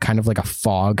and kind of like a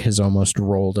fog has almost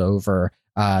rolled over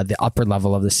the upper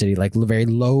level of the city, like very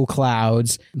low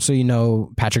clouds.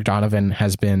 So Patrick Donovan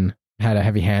had a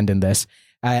heavy hand in this.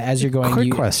 As you're going,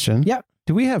 quick question. Yeah.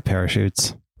 Do we have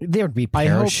parachutes? There would be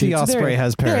parachutes. I hope the Osprey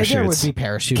has parachutes. There would be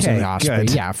parachutes in the Osprey.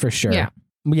 Good. Yeah, for sure.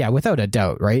 Yeah, without a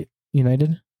doubt, right?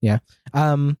 United? Yeah.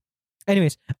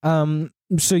 Anyways,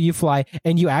 so you fly,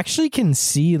 and you actually can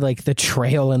see like the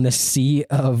trail in the sea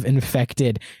of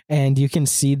infected, and you can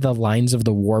see the lines of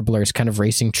the warblers kind of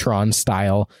racing Tron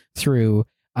style through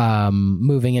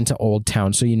moving into Old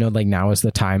Town. So like now is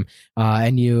the time.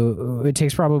 And it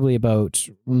takes probably about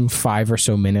 5 or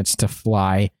so minutes to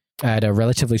fly at a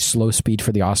relatively slow speed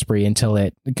for the Osprey until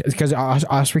because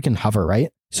Osprey can hover,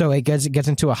 right? So it gets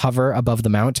into a hover above the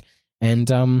mount,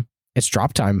 and it's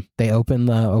drop time. They open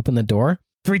the door.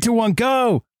 3, 2, 1,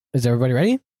 go! Is everybody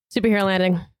ready? Superhero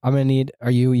landing. I'm gonna need.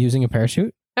 Are you using a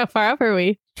parachute? How far up are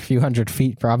we? A few hundred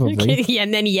feet, probably. Yeah,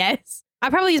 and then yes. I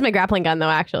probably use my grappling gun though.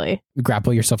 Actually,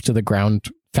 grapple yourself to the ground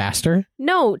faster.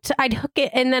 No, I'd hook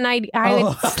it and then I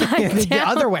would slide down. The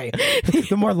other way,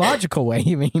 the more logical way.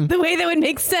 You mean the way that would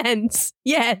make sense?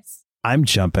 Yes. I'm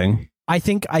jumping. I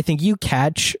think you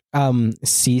catch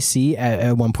CC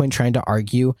at one point trying to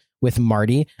argue with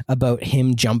Marty about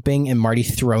him jumping and Marty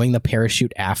throwing the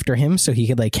parachute after him so he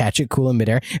could like catch it cool in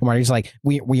midair. And Marty's like,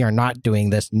 we are not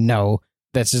doing this. No,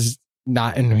 this is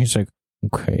not. And he's like,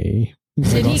 okay.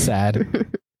 He's a little sad.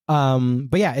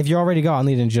 But yeah, if you're all ready to go, I'll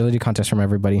need an agility contest from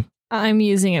everybody. I'm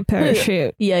using a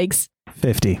parachute. Yikes.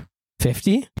 50.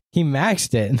 50? He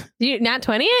maxed it. Did you not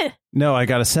 20 it? No, I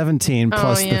got a 17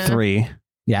 plus the 3.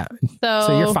 Yeah.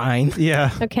 So you're fine. Yeah.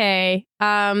 Okay.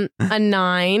 A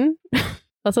 9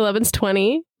 plus 11's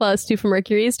 20 plus 2 from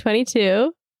Mercury is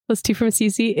 22 plus 2 from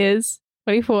CC is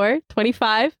 24.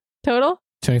 25 total.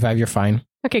 25. You're fine.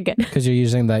 Okay, good. Because you're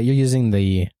using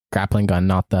the grappling gun,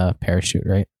 not the parachute,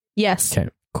 right? Yes. Okay.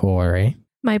 Cool, right?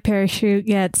 My parachute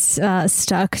gets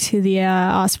stuck to the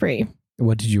Osprey.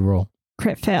 What did you roll?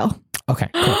 Crit fail. Okay,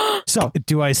 cool. So,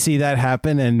 do I see that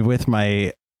happen? And with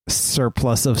my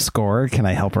surplus of score, can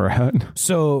I help her out?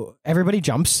 So everybody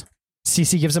jumps.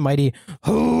 CC gives a mighty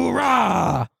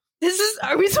hoorah!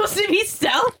 Are we supposed to be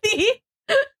stealthy?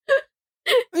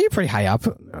 You're pretty high up.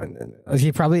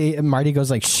 Marty goes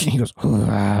like, he goes,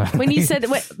 hoorah. When you said,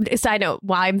 side note,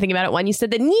 while I'm thinking about it, when you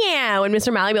said that, yeah, when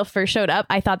Mr. Malleable first showed up,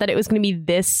 I thought that it was going to be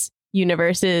this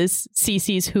universe's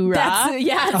CC's hoorah. That's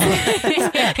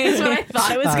what I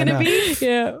thought it was going to be.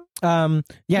 Yeah.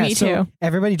 Yeah. Me so too.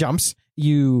 everybody jumps.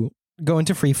 You go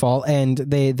into free fall, and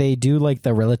they do like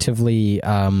the relatively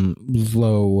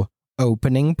low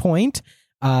opening point.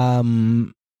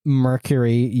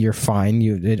 Mercury, you're fine.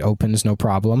 It opens, no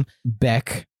problem.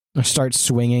 Beck starts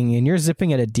swinging, and you're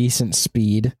zipping at a decent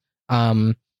speed.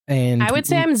 And I would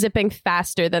say I'm zipping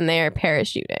faster than they are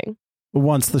parachuting.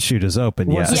 Once the chute is open,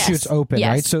 Once the chute's open,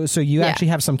 right? So you actually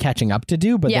have some catching up to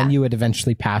do, but then you would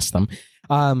eventually pass them.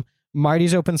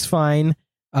 Marty's open's fine.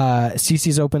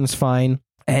 CC's open's fine.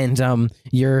 And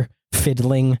you're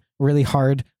fiddling really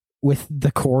hard with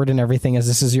the cord and everything, as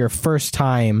this is your first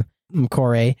time,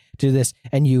 Corey, do this,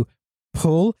 and you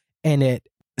pull and it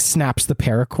snaps the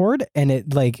paracord and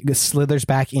it like slithers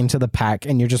back into the pack,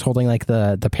 and you're just holding like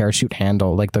the parachute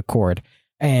handle, like the cord,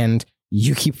 and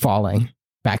you keep falling.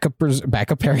 Backup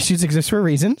parachutes exist for a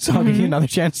reason, so I'll give you another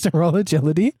chance to roll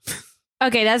agility.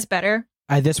 Okay, that's better.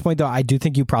 At this point, though, I do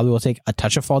think you probably will take a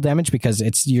touch of fall damage because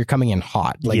you're coming in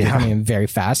hot. Like, you're coming in very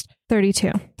fast.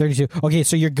 32. Okay,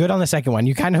 so you're good on the second one.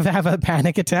 You kind of have a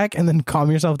panic attack and then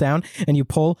calm yourself down and you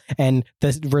pull and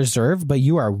the reserve, but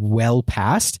you are well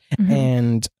past. Mm-hmm.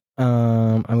 And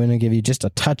I'm going to give you just a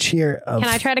touch here. Can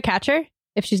I try to catch her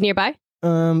if she's nearby?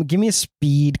 Give me a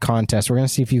speed contest. We're going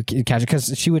to see if you can catch it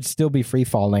because she would still be free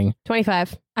falling.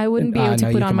 25. I wouldn't be able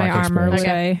to put on my armor, would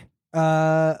I?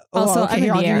 Also, okay,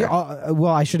 I'm in the air.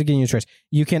 Well, I should have given you a choice.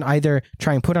 You can either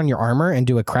try and put on your armor and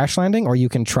do a crash landing, or you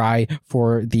can try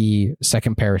for the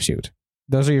second parachute.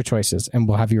 Those are your choices, and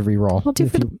we'll have you re-roll. I'll do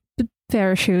for the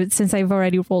parachute since I've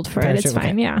already rolled for it. It's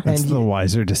fine, yeah. That's the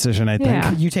wiser decision, I think.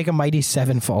 Yeah. You take a mighty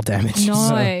 7 fall damage.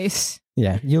 Nice. So,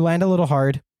 yeah, you land a little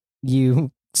hard.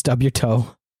 You stub your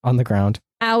toe on the ground.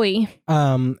 Owie.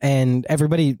 And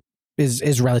everybody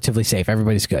is relatively safe.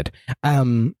 Everybody's good.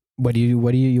 What do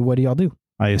y'all do?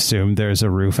 I assume there's a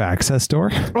roof access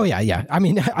door. Oh yeah. I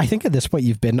mean, I think at this point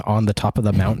you've been on the top of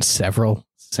the mountain several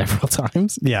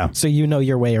times. Yeah. So you know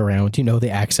your way around. You know the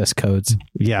access codes.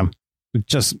 Yeah.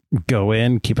 Just go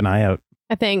in, keep an eye out.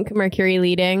 I think Mercury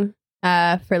leading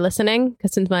for listening,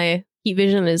 because since my heat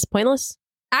vision is pointless.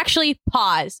 Actually,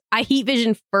 pause. I heat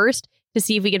vision first to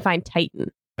see if we can find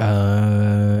Titan.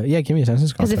 Yeah, give me a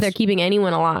census contest. Because if they're keeping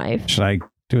anyone alive. Should I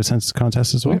do a census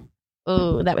contest as well?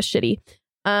 Oh, that was shitty.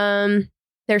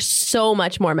 There's so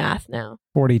much more math now.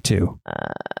 42.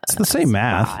 It's the same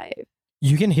math. 5.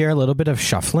 You can hear a little bit of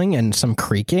shuffling and some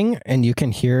creaking, and you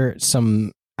can hear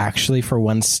some, actually for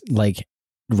once, like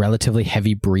relatively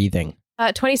heavy breathing.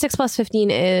 26 plus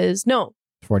 15 is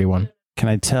 41. Can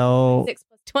I tell? 6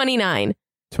 plus 29.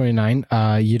 29.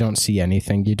 You don't see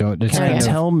anything. You don't. Can I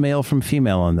tell male from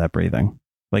female on that breathing?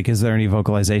 Like, is there any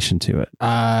vocalization to it?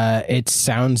 It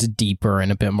sounds deeper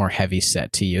and a bit more heavy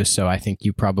set to you, so I think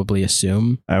you probably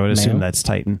assume. I would assume that's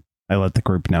Titan. I let the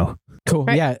group know. Cool.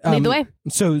 Right. Yeah. Lead the way.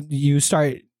 So you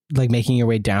start like making your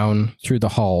way down through the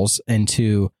halls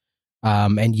into,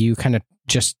 and you kind of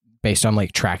just based on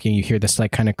like tracking, you hear this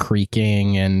like kind of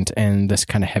creaking and this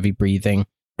kind of heavy breathing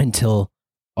until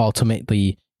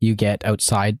ultimately you get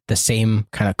outside the same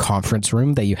kind of conference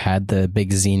room that you had the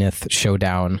big Zenith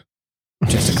showdown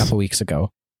just a couple weeks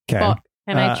ago. Okay. Well,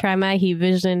 can I try my heat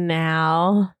vision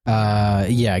now?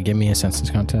 Yeah, give me a census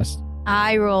contest.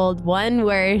 I rolled one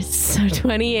worse, so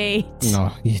 28.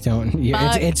 No, you don't.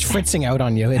 It's fritzing out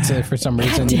on you. It's for some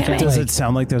reason. Does it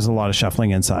sound like there's a lot of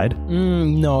shuffling inside?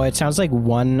 No, it sounds like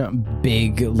one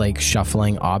big like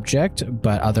shuffling object,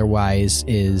 but otherwise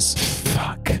is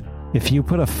fuck. If you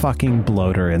put a fucking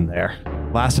bloater in there,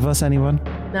 Last of Us, anyone?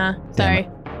 Nah, sorry.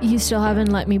 You still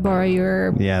haven't let me borrow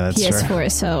your PS4, true.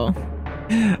 So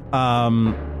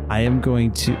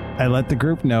I let the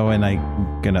group know, and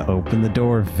I'm gonna open the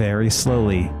door very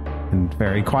slowly and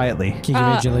very quietly. Can you give me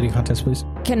an agility contest, please?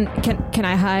 Can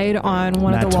I hide on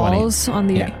one of the walls 20. on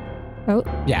the? Yeah. Oh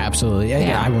yeah, absolutely.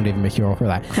 Yeah, I won't even make you roll for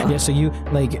that. Cool. Yeah, so you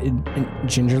like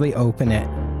gingerly open it,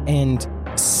 and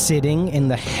sitting in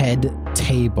the head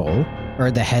table or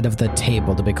the head of the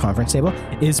table, the big conference table,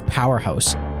 is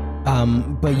Powerhouse.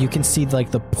 But you can see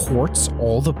like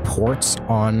all the ports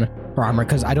on her armor,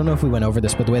 because I don't know if we went over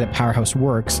this, but the way that Powerhouse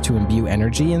works to imbue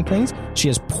energy and things, she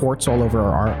has ports all over her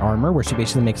armor where she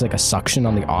basically makes like a suction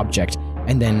on the object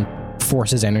and then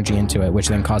forces energy into it, which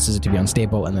then causes it to be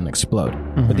unstable and then explode.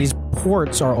 Mm-hmm. But these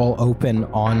ports are all open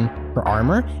on her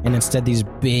armor, and instead these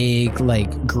big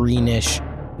like greenish,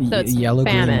 yellow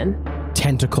green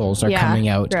tentacles are coming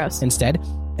out instead.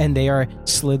 And they are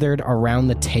slithered around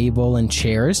the table and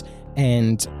chairs,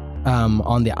 and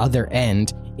on the other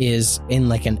end is in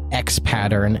like an X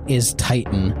pattern is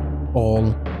Titan,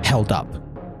 all held up.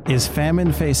 Is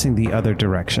Famine facing the other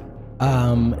direction?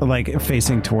 Like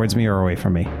facing towards me or away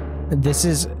from me? This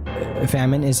is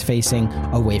Famine is facing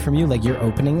away from you, like you're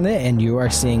opening it and you are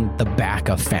seeing the back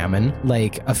of Famine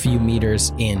like a few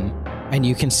meters in, and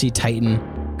you can see Titan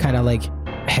kind of like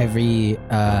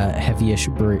heavyish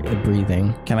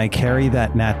breathing. Can I carry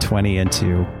that nat 20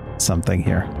 into something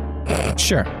here?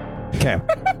 Sure. Okay.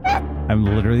 I'm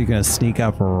literally gonna sneak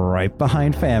up right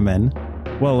behind Famine.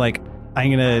 Well, like I'm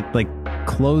gonna like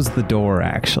close the door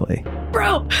actually.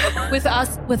 Bro, with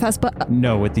us, but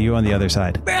no, with you on the other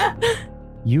side.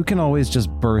 You can always just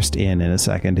burst in a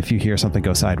second if you hear something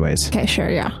go sideways. Okay, sure,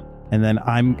 yeah. And then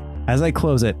as I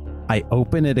close it, I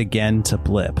open it again to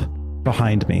Blip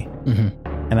behind me. Mm-hmm.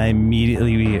 And I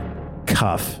immediately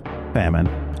cuff Famine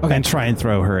and try and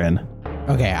throw her in.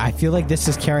 Okay, I feel like this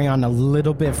is carrying on a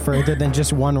little bit further than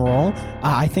just one roll.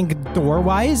 I think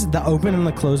door-wise, the open and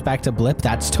the close back to Blip,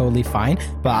 that's totally fine.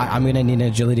 But I'm going to need an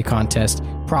agility contest,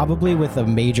 probably with a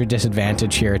major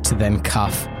disadvantage here, to then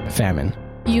cuff Famine.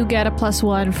 You get a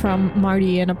 +1 from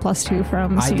Marty and a +2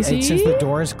 from CC. Since the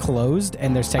door is closed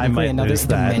and there's technically another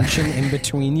dimension in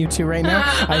between you two right now,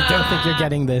 I don't think you're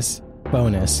getting this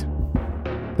bonus.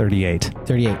 38.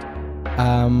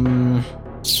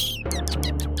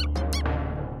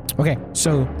 Okay,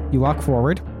 so you walk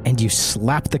forward and you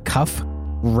slap the cuff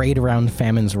right around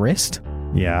Famine's wrist.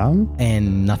 Yeah.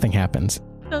 And nothing happens.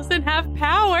 Doesn't have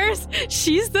powers.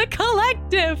 She's the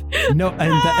collective. No,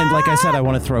 and like I said, I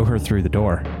want to throw her through the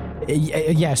door.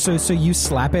 Yeah, so you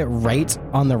slap it right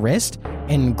on the wrist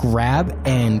and grab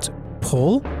and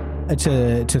pull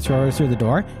to throw her through the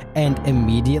door, and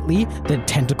immediately the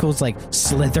tentacles like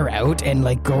slither out and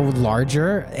like go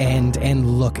larger and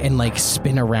look and like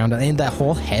spin around, and the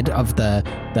whole head of the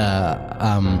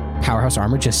powerhouse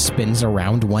armor just spins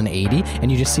around 180,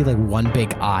 and you just see like one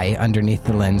big eye underneath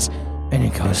the lens, and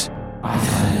it goes, "I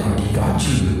thought I already got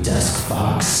you, Dusk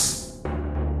Fox."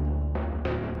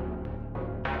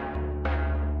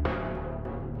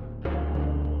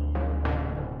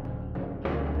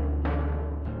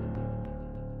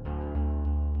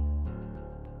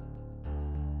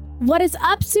 What is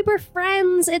up, super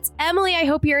friends? It's Emily. I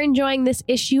hope you're enjoying this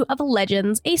issue of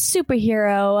Legends, a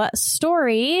superhero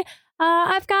story.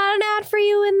 I've got an ad for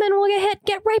you, and then we'll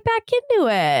get right back into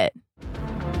it.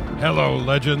 Hello,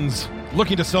 Legends.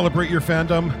 Looking to celebrate your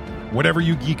fandom? Whatever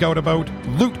you geek out about,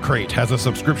 Loot Crate has a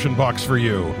subscription box for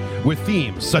you, with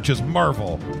themes such as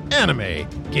Marvel, anime,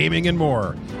 gaming, and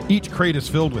more. Each crate is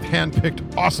filled with hand-picked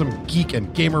awesome geek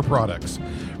and gamer products.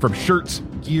 From shirts,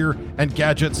 gear, and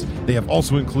gadgets, they have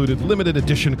also included limited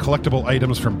edition collectible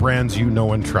items from brands you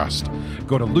know and trust.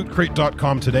 Go to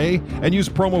lootcrate.com today and use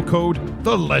promo code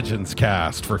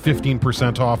TheLegendsCast for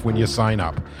 15% off when you sign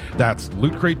up. That's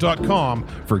lootcrate.com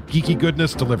for geeky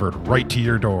goodness delivered right to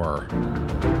your door.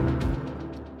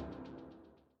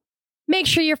 Make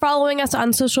sure you're following us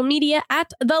on social media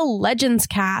at The Legends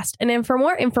Cast. And then for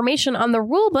more information on the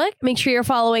rulebook, make sure you're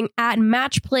following at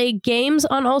Match Play Games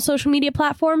on all social media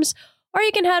platforms, or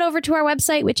you can head over to our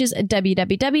website, which is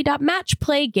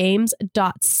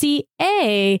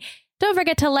www.matchplaygames.ca. Don't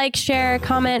forget to like, share,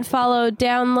 comment, follow,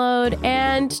 download,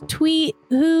 and tweet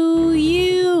who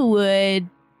you would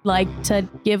like to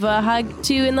give a hug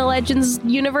to in the Legends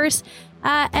universe.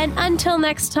 And until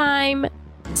next time,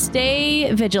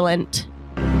 stay vigilant.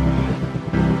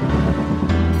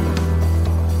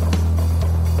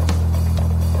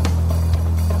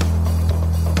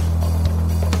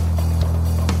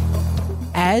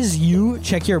 As you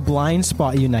check your blind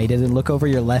spot, United, and look over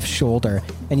your left shoulder,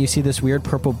 and you see this weird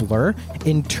purple blur,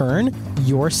 in turn,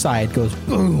 your side goes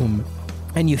boom,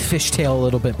 and you fishtail a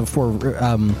little bit before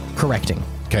correcting.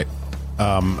 Okay.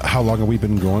 How long have we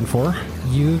been going for?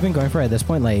 You've been going for, at this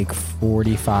point, like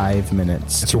 45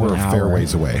 minutes. So we're a fair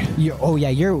ways away.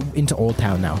 You're into Old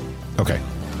Town now. Okay.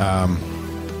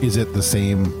 Is it the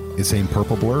same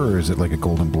purple blur, or is it like a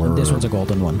golden blur? This one's a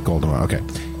golden one. Golden one, okay.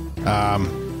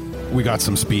 We got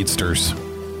some speedsters. Do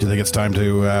you think it's time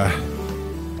to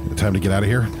get out of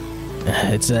here?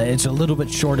 It's a little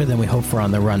bit shorter than we hoped for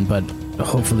on the run, but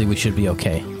hopefully we should be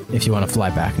okay if you want to fly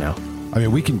back now. I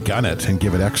mean, we can gun it and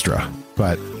give it extra,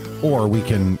 or we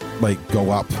can go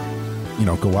up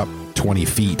 20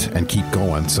 feet and keep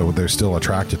going, so they're still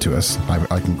attracted to us.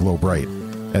 I can glow bright,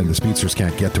 and the speedsters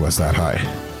can't get to us that high,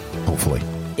 hopefully.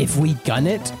 If we gun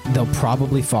it, they'll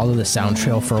probably follow the sound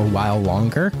trail for a while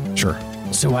longer. Sure.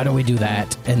 So why don't we do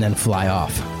that and then fly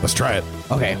off? Let's try it.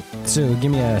 Okay, so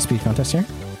give me a speed contest here.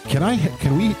 Can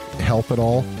we help at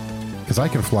all? Because I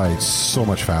can fly so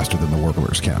much faster than the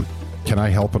warblers can. Can I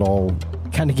help at all?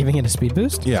 Kind of giving it a speed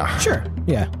boost? Yeah. Sure,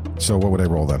 yeah. So what would I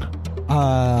roll then?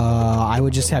 I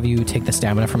would just have you take the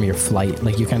stamina from your flight.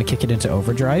 Like, you kind of kick it into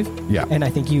overdrive. Yeah. And I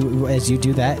think as you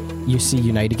do that, you see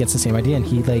United gets the same idea, and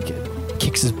he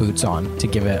kicks his boots on to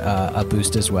give it a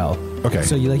boost as well. Okay.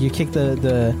 So you kick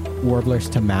the warblers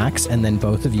to max, and then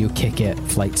both of you kick it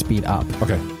flight speed up.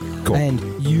 Okay, cool. And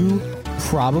you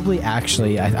probably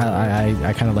actually,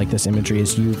 I kind of like this imagery,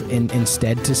 is you've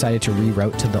instead decided to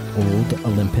reroute to the old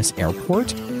Olympus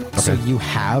airport. Okay. So you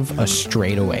have a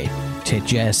straightaway to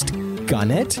just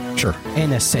gun it. Sure.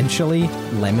 And essentially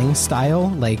Lemming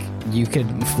style, you could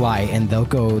fly and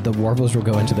the warblers will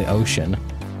go into the ocean.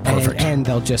 Perfect. And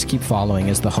they'll just keep following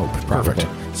is the hope, probably.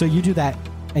 Perfect. So you do that,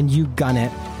 and you gun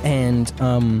it, and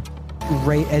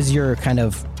right as you're kind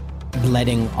of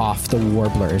letting off the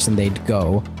warblers and they'd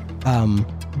go,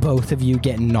 both of you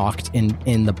get knocked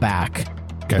in the back,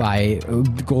 by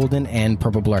Golden and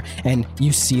Purple Blur. And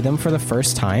you see them for the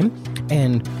first time,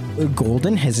 and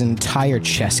Golden, his entire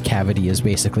chest cavity is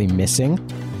basically missing,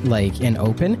 like, and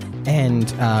open, and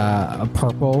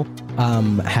Purple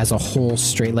has a whole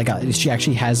straight, like, she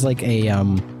actually has, like,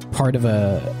 a part of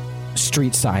a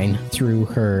street sign through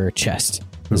her chest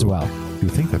as well. You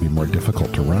would think that'd be more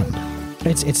difficult to run.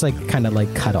 It's like, kind of,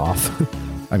 like, cut off.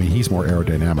 I mean, he's more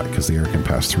aerodynamic because the air can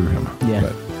pass through him.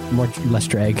 Yeah, less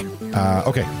drag.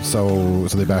 Okay, so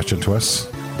they bashed into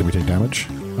us. Did we take damage?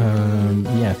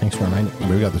 Yeah, thanks for reminding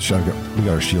me. We got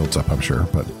our shields up, I'm sure,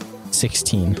 but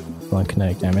 16 blunt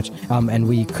kinetic damage. And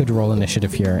we could roll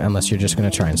initiative here, unless you're just going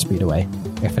to try and speed away.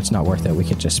 If it's not worth it, we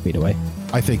could just speed away.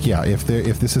 I think, yeah, if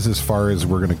this is as far as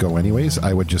we're going to go anyways,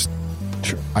 I would just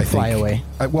fly away.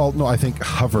 I think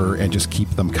hover and just keep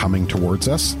them coming towards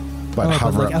us. But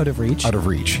hover, like out of reach? Out of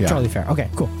reach, yeah. Totally fair. Okay,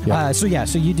 cool. Yeah. So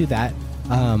you do that.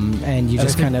 And you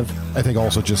just kind of... I think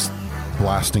also just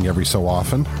blasting every so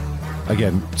often.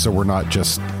 Again, so we're not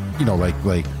just,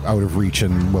 like out of reach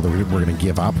and whether we're going to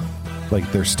give up. Like,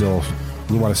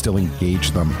 we want to still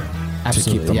engage them.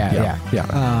 Absolutely, to keep them.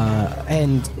 Yeah.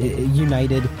 And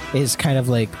United is kind of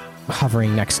like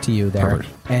hovering next to you there. Perfect.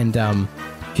 And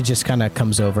he just kind of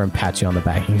comes over and pats you on the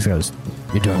back. And he goes,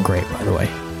 "You're doing great, by the way."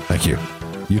 Thank you.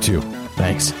 You too.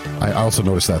 Thanks. I also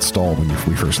noticed that stall when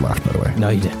we first left, by the way. No,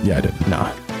 you didn't. Yeah, I did.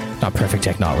 No, not perfect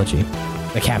technology.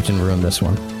 The captain ruined this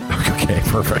one. Okay,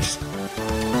 perfect.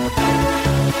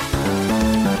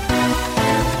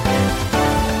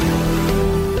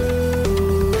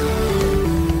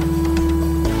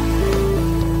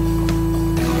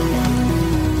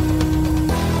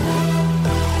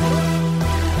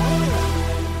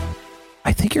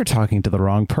 I think you're talking to the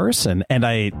wrong person. And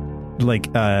I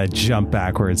jump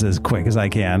backwards as quick as I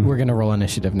can. We're gonna roll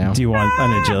initiative now. Do you want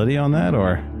an agility on that,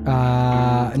 or?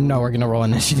 No, we're gonna roll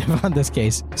initiative on this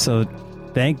case. So,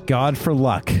 thank God for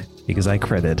luck, because I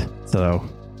critted. So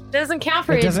doesn't count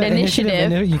for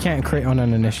initiative. You can't crit on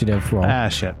an initiative roll. Ah,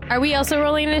 shit. Are we also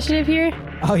rolling initiative here?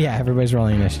 Oh yeah, everybody's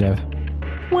rolling initiative.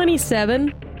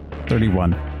 27.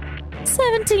 31.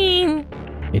 17.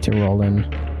 Need to roll in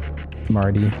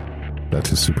Marty. That's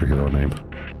his superhero name.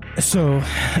 So,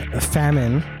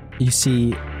 Famine, you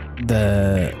see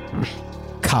the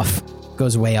cuff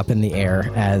goes way up in the air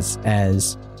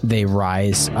as they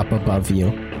rise up above you,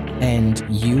 and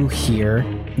you hear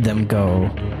them go,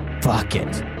 "Fuck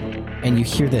it." And you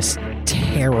hear this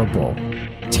terrible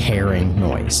tearing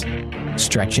noise,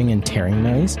 stretching and tearing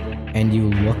noise, and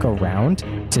you look around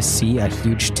to see a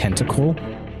huge tentacle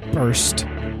burst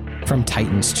from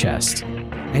Titan's chest.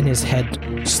 And his head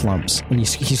slumps, and he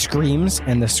screams,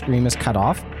 and the scream is cut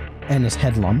off, and his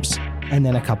head lumps. And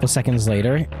then a couple seconds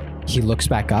later, he looks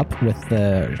back up with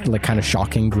the kind of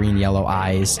shocking green-yellow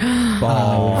eyes of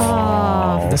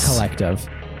the collective,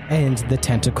 and the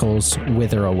tentacles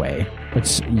wither away.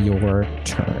 It's your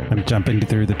turn. I'm jumping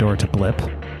through the door to Blip.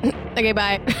 Okay,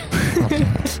 bye.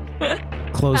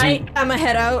 Closing. I'm gonna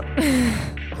head out.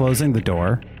 Closing the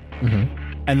door. Mm-hmm.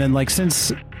 And then,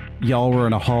 since y'all were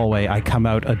in a hallway, I come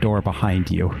out a door behind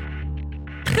you. What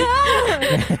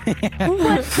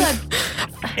the?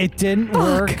 It didn't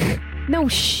work. No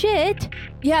shit.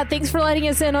 Yeah, thanks for letting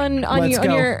us in on Let's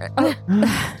go. your.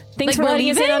 Thanks for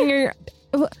letting us in on your.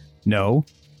 No.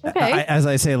 Okay. As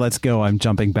I say, let's go, I'm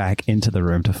jumping back into the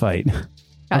room to fight.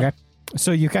 Okay.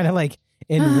 So you kind of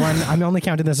in one. I'm only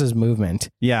counting this as movement.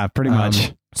 Yeah, pretty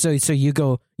much. So you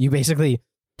go. You basically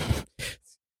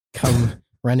come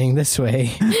running this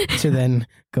way to then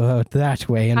go out that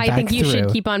way and back I think you through.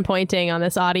 should keep on pointing on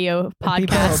this audio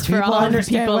podcast people for all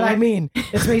understand people. what I mean.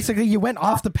 It's basically you went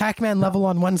off the Pac-Man level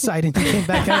on one side and you came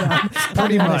back out on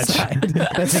Pretty the other much. side.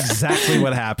 That's exactly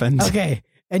what happened. Okay.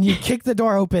 And you kick the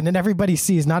door open and everybody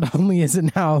sees not only is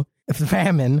it now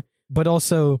Famine, but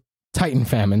also Titan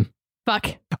Famine.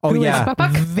 Fuck. Oh, who yeah.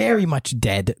 is very much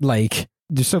dead.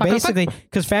 So basically,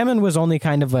 because Famine was only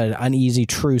kind of an uneasy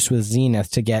truce with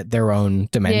Zenith to get their own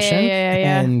dimension.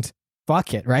 Yeah. And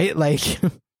fuck it, right?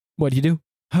 What do you do?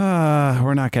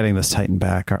 We're not getting this Titan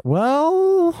back.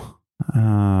 Well,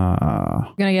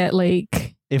 Gonna get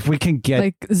if we can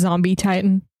get zombie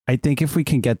Titan. I think if we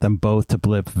can get them both to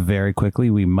Blip very quickly,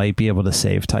 we might be able to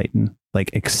save Titan.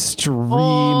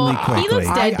 Extremely quickly. He looks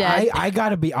dead. I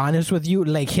gotta be honest with you.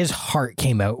 His heart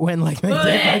came out when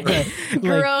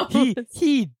Gross.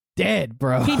 he dead,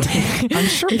 bro. I'm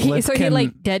sure Blip So can. he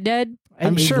dead.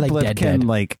 I'm sure Blip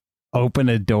can open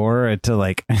a door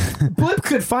to Blip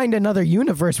could find another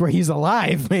universe where he's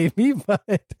alive, maybe.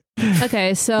 But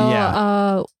Okay, so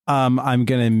Yeah. I'm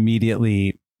gonna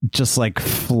immediately just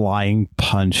flying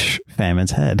punch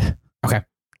Famine's head. okay,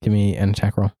 give me an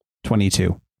attack roll.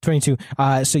 22.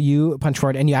 So you punch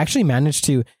forward and you actually manage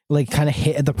to like kind of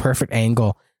hit at the perfect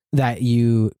angle that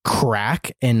you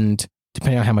crack, and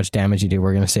depending on how much damage you do,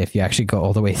 we're going to say if you actually go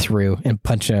all the way through and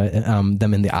punch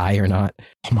them in the eye or not.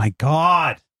 Oh my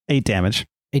God. 8 damage.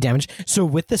 8 damage. So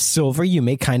with the silver, you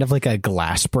make kind of like a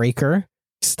glass breaker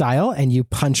style, and you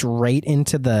punch right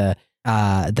into the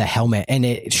helmet, and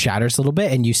it shatters a little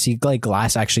bit, and you see like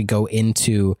glass actually go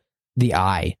into the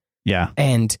eye. Yeah.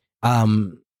 And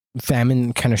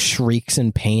Famine kind of shrieks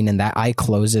in pain, and that eye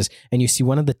closes, and you see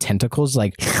one of the tentacles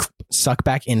like suck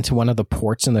back into one of the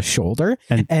ports in the shoulder,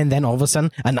 and then all of a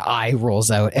sudden an eye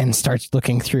rolls out and starts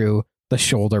looking through the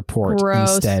shoulder port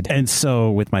instead. And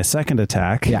so with my second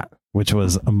attack, which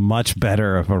was a much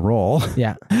better of a roll,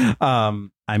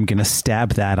 I'm gonna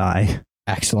stab that eye.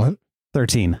 Excellent.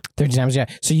 13 damage. Yeah.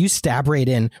 So you stab right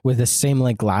in with the same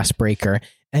like glass breaker,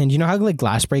 and you know how like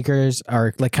glass breakers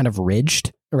are like kind of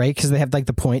ridged, right? Because they have like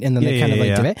the point and then they kind of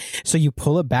like do it. So you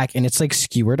pull it back and it's like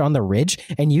skewered on the ridge,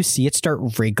 and you see it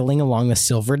start wriggling along the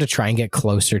silver to try and get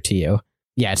closer to you.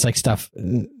 Yeah, it's like stuff.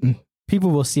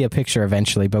 People will see a picture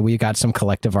eventually, but we got some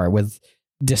collective art with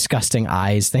disgusting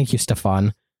eyes. Thank you,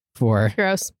 Stefan, for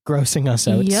grossing us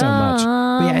out so much.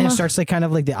 But yeah, and it starts like kind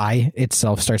of like the eye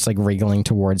itself starts like wriggling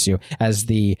towards you as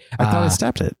the I thought I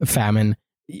stabbed it. Famine.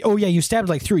 Oh yeah, you stabbed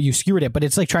like through, you skewered it, but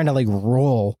it's like trying to like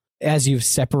roll as you've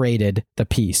separated the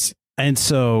piece. And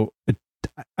so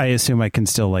I assume I can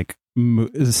still like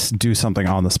do something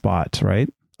on the spot, right?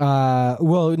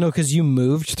 Well, no, because you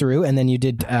moved through and then you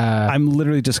did. I'm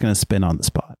literally just going to spin on the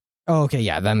spot. Oh, okay,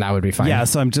 yeah, then that would be fine. Yeah,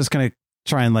 so I'm just going to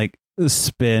try and like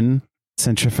spin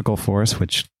centrifugal force,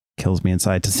 which kills me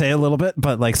inside to say a little bit,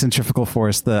 but like centrifugal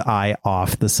force the eye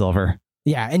off the silver.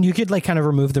 Yeah, and you could like kind of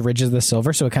remove the ridges of the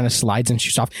silver so it kind of slides and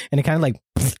shoots off, and it kind of like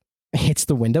hits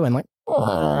the window and like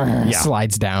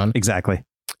slides down. Exactly.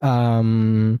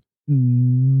 Beck,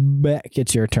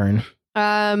 it's your turn.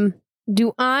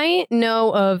 Do I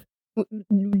know of,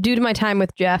 due to my time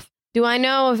with Jeff, do I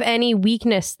know of any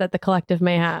weakness that the collective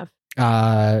may have?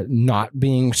 Not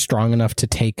being strong enough to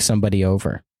take somebody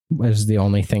over is the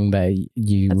only thing that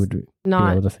you would be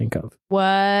able to think of.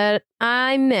 What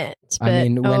I meant. But I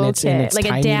mean, when it's in its like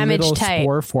tiny a damaged little type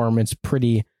spore form, it's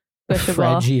pretty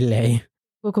fragile.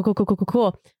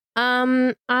 Cool.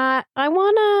 I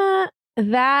wanna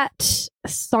that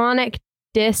sonic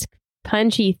disc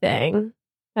punchy thing.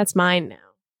 That's mine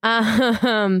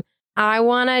now. I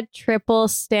wanna triple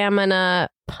stamina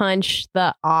punch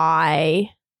the eye.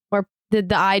 Or did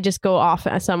the eye just go off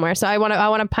somewhere? So I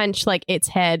wanna punch like its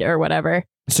head or whatever.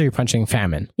 So you're punching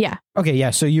Famine. Yeah. Okay,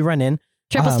 yeah. So you run in.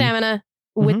 Triple stamina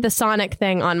with the sonic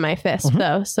thing on my fist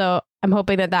though. So I'm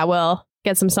hoping that will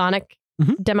get some sonic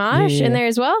damage in there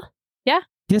as well. Yeah?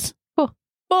 Yes. Cool.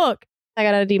 Fuck. I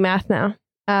gotta do math now.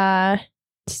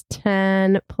 It's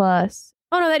 10 plus.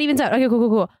 Oh no, that evens out. Okay,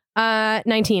 cool.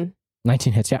 19.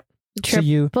 19 hits, yeah.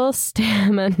 Triple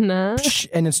stamina.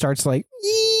 And it starts like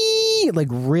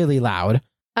really loud.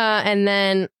 And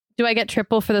then do I get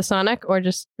triple for the sonic or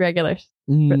just regular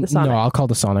for the sonic? No, I'll call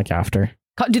the sonic after.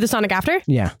 Do the sonic after?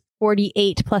 Yeah.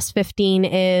 48 plus 15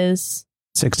 is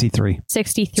 63.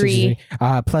 63.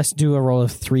 Plus do a roll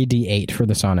of 3d8 for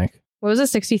the sonic. What was it?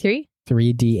 63?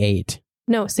 3d8.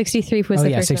 No, 63 was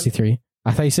the first 63. One.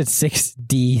 I thought you said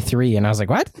 6d3 and I was like,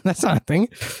 what? That's not a thing.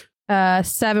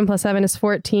 7 plus 7 is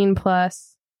 14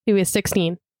 plus 2 is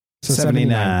 16. So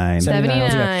 79.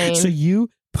 79. So you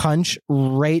punch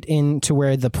right into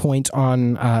where the point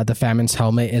on the Famine's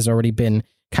helmet has already been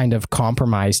kind of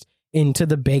compromised into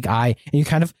the big eye, and you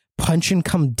kind of punch and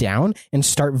come down and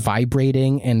start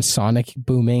vibrating and sonic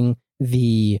booming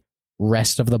the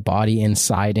rest of the body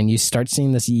inside, and you start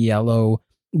seeing this yellow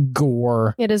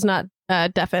gore. It is not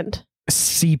deafened.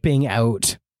 Seeping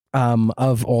out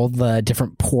of all the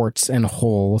different ports and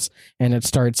holes, and it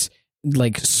starts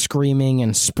like screaming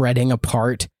and spreading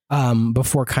apart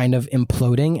before kind of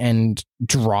imploding and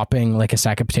dropping like a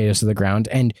sack of potatoes to the ground.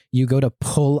 And you go to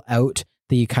pull out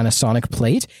the kind of sonic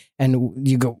plate, and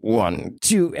you go 1,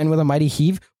 2, and with a mighty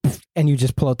heave, and you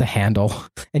just pull out the handle,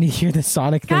 and you hear the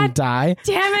sonic thing die.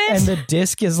 Damn it! And the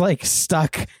disc is like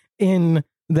stuck in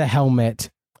the helmet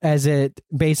as it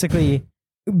basically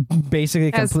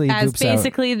completely goops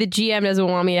basically out. The GM doesn't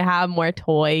want me to have more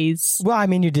toys. Well, I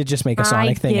mean, you did just make a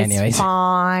sonic thing anyways.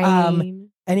 Fine.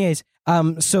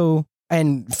 So,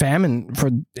 and Famine for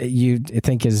you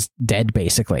think is dead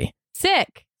basically.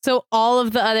 Sick. So all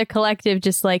of the other collective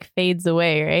just like fades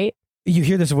away, right? You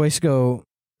hear this voice go,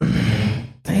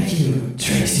 "Thank you,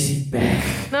 Tracy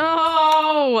Beck."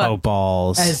 No. Oh,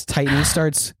 balls. As Titan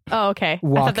starts okay. I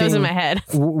thought that was in my head.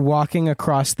 Walking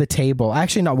across the table.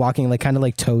 Actually not walking, like kind of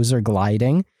like toes are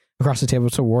gliding across the table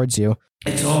towards you.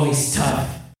 It's always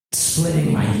tough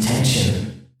splitting my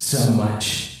attention so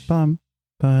much. Bum,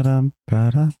 ba-dum,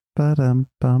 ba-dum, ba-dum,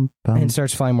 bum, bum. And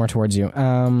starts flying more towards you.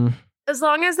 As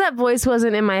long as that voice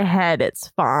wasn't in my head,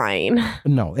 it's fine.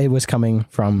 No, it was coming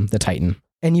from the Titan.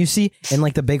 And you see in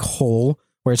like the big hole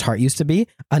where his heart used to be,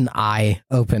 an eye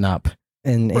open up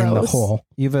in the hole.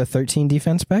 You have a 13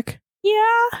 defense spec?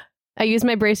 Yeah. I use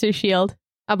my bracer shield.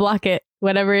 I'll block it,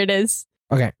 whatever it is.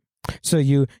 Okay. So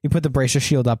you put the bracer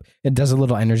shield up. It does a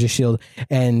little energy shield.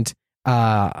 And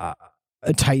a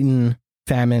Titan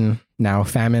Famine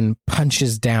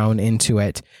punches down into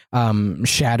it,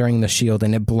 shattering the shield,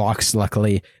 and it blocks,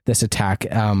 luckily, this attack.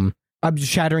 I'm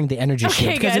shattering the energy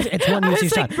shield because it's one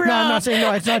UC shot. No, I'm not saying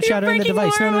no. It's not shattering the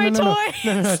device. No.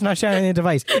 It's not shattering the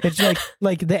device. It's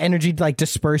like the energy like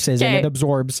disperses and it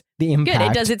absorbs the impact.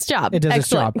 Good. It does its job. It does its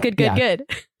job. Good. Good.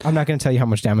 I'm not going to tell you how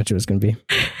much damage it was going to be.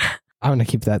 I'm going to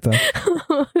keep that though.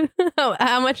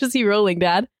 How much is he rolling,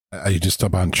 Dad? Just a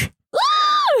bunch.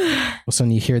 All of a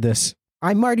sudden, you hear this.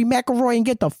 I'm Marty McElroy and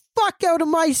get the fuck out of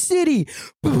my city.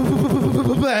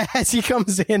 As he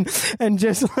comes in and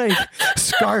just like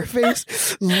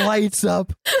Scarface lights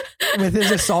up with his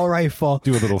assault rifle.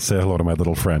 Do a little say hello to my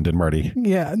little friend and Marty.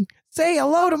 Yeah. Say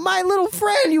hello to my little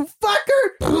friend, you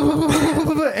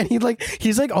fucker. And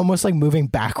he's like almost like moving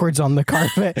backwards on the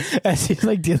carpet as he's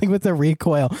like dealing with the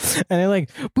recoil. And it like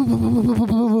boom, boom, boom, boom, boom,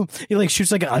 boom, boom. He like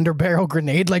shoots like an underbarrel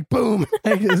grenade, like boom.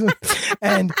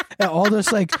 and all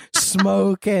this like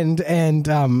smoke and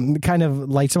kind of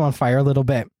lights him on fire a little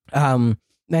bit.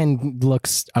 And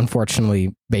looks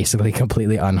unfortunately basically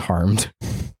completely unharmed.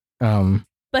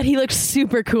 But he looks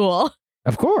super cool.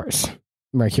 Of course.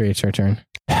 Mercury, it's your turn.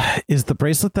 Is the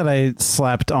bracelet that I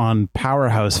slapped on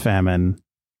Powerhouse Famine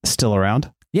still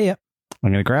around? Yeah.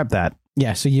 I'm going to grab that.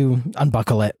 Yeah, so you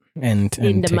unbuckle it and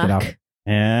take it out.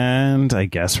 And I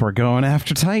guess we're going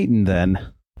after Titan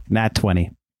then. Nat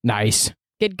 20. Nice.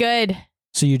 Good.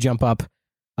 So you jump up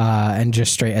and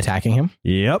just straight attacking him?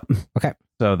 Yep. Okay.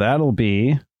 So that'll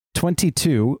be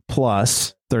 22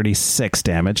 plus 36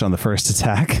 damage on the first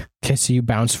attack. Okay, so you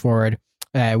bounce forward.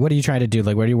 What are you trying to do?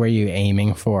 Like, where are you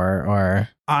aiming for? Or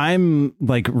I'm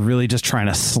like really just trying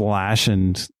to slash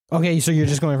and. Okay, so you're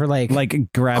just going for like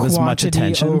grab as much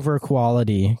attention over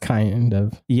quality, kind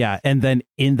of. Yeah, and then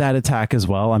in that attack as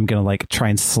well, I'm gonna like try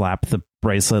and slap the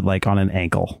bracelet like on an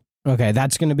ankle. Okay,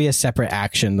 that's going to be a separate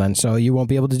action then. So you won't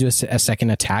be able to do a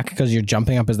second attack because you're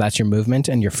jumping up as that's your movement,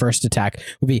 and your first attack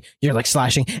would be you're like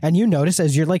slashing, and you notice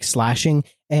as you're like slashing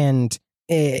and.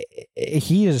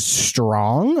 He is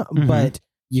strong, but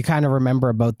you kind of remember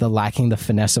about the lacking the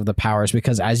finesse of the powers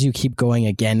because as you keep going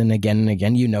again and again and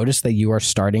again, you notice that you are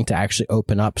starting to actually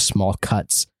open up small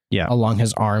cuts along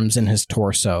his arms and his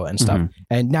torso and stuff.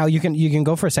 And now you can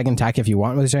go for a second attack if you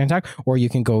want with a second attack, or you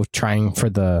can go trying for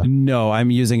the... No,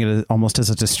 I'm using it almost as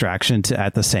a distraction to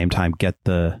at the same time get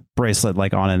the bracelet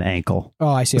like on an ankle. Oh,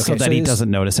 I see. Okay. So that he doesn't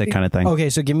notice it kind of thing. Okay,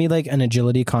 so give me like an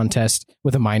agility contest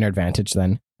with a minor advantage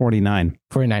then. 49.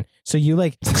 So you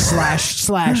like slash,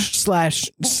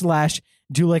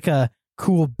 do like a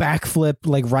cool backflip,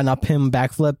 like run up him,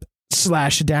 backflip,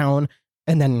 slash down,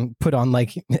 and then put on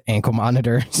like ankle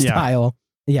monitor style.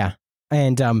 Yeah.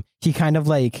 And he kind of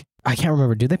like, I can't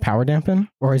remember, do they power dampen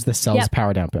or is the cells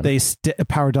power dampen? They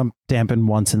power dampen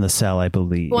once in the cell, I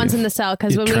believe. Once in the cell,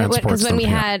 because when we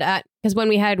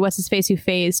had what's his face who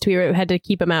phased, we had to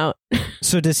keep him out.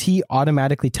 So does he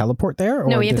automatically teleport there? Or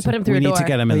no, we have to put him through a door. We need to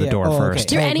get him in the door first.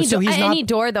 Through any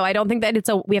door though, I don't think that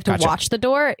we have to watch the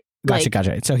door.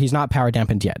 Gotcha. So he's not power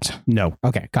dampened yet. No.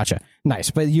 Okay, gotcha.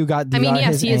 Nice, but you got.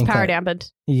 Yes, he is power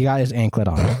dampened. You got his anklet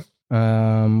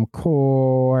on.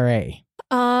 Corey.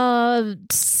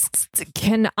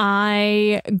 Can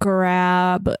I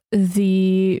grab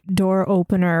the door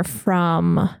opener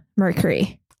from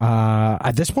Mercury?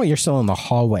 At this point, you're still in the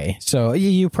hallway, so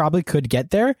you probably could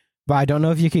get there. But I don't know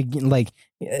if you could like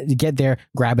get there,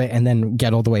 grab it, and then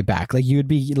get all the way back. Like you'd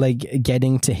be like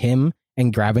getting to him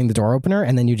and grabbing the door opener,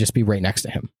 and then you'd just be right next to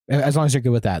him. As long as you're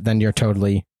good with that, then you're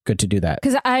totally good to do that.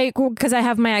 Because I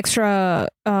have my extra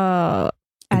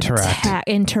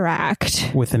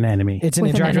interact with an enemy. It's an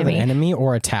interact with an enemy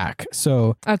or attack.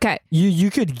 So okay, you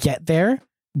could get there,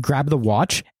 grab the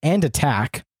watch, and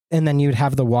attack, and then you'd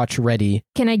have the watch ready.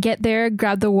 Can I get there,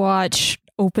 grab the watch,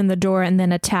 open the door, and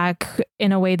then attack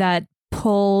in a way that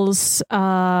pulls?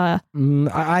 I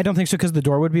don't think so, because the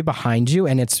door would be behind you,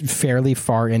 and it's fairly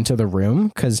far into the room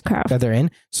because that they're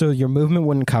in. So your movement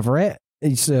wouldn't cover it.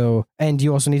 So, and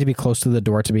you also need to be close to the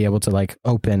door to be able to like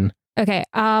open. Okay.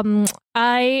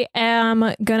 I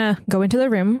am gonna go into the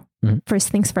room first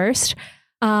things first.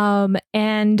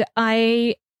 And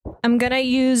I I'm gonna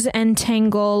use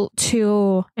entangle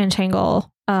to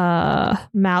entangle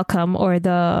Malcolm or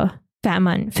the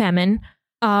famine.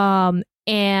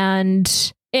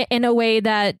 And in a way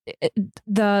that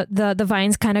the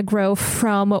vines kind of grow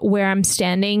from where I'm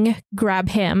standing, grab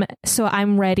him. So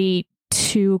I'm ready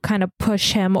to kind of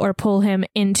push him or pull him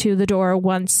into the door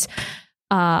once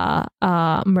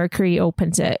Mercury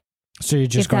opens it. So you're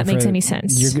just if that makes any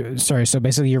sense. Sorry. So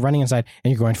basically you're running inside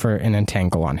and you're going for an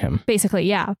entangle on him. Basically,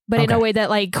 yeah. But in a way that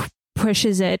like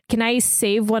pushes it. Can I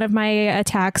save one of my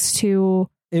attacks to...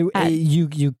 You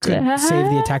could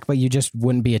save the attack, but you just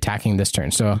wouldn't be attacking this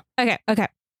turn. So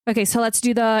Okay, so let's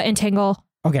do the entangle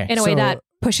in a way that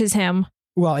pushes him.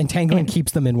 Well, entangling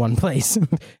keeps them in one place.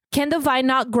 Can the vine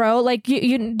not grow? Like,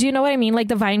 you do you know what I mean? Like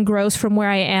the vine grows from where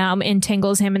I am,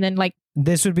 entangles him, and then like...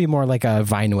 This would be more like a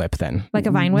vine whip then. Like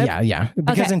a vine whip? Yeah.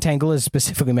 Because entangle is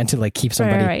specifically meant to like keep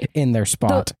somebody in their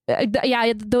spot.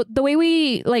 The way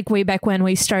we, like way back when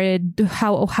we started,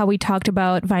 how we talked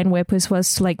about vine whip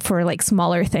was like for like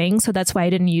smaller things. So that's why I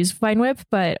didn't use vine whip,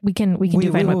 but we can do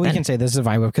vine whip. We can say this is a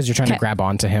vine whip because you're trying to grab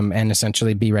onto him and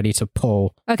essentially be ready to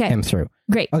pull him through.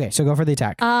 Great. Okay, so go for the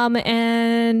attack.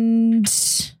 And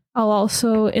I'll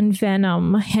also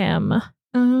envenom him.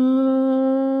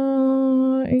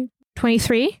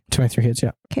 23? 23 hits,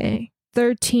 yeah. Okay.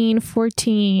 13,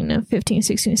 14, 15,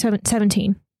 16,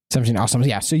 17. 17, awesome.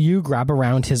 Yeah, so you grab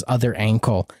around his other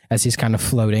ankle as he's kind of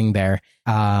floating there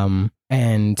and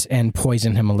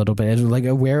poison him a little bit. Like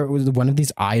where one of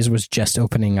these eyes was just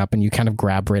opening up and you kind of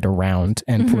grab right around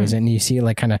and poison. And you see it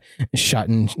like kind of shut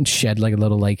and shed like a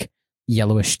little like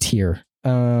yellowish tear.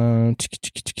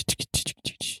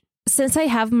 Since I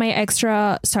have my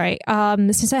extra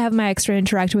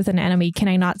interact with an enemy, can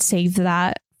I not save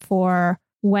that for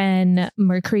when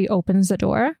Mercury opens the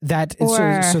door?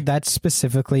 So that's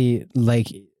specifically like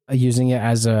using it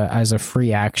as a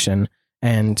free action.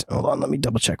 And hold on, let me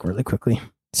double check really quickly.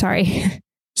 Sorry.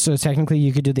 So technically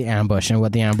you could do the ambush, and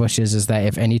what the ambush is that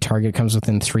if any target comes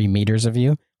within 3 meters of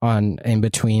you in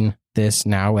between this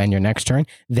now and your next turn,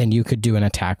 then you could do an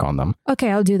attack on them. Okay,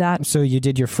 I'll do that. So you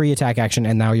did your free attack action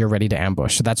and now you're ready to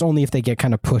ambush. So that's only if they get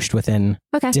kind of pushed within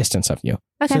distance of you.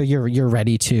 Okay. So you're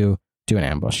ready to do an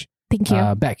ambush. Thank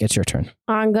you. Beck, it's your turn.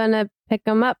 I'm gonna pick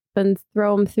them up and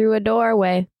throw them through a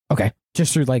doorway. Okay.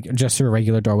 Just through a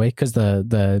regular doorway because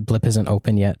the blip isn't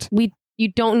open yet.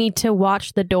 You don't need to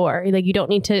watch the door. Like you don't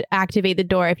need to activate the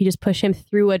door. If you just push him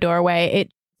through a doorway,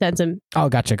 it sends him. Oh,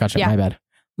 gotcha. Yeah.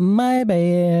 My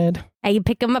bad. I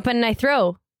pick him up and I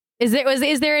throw. Is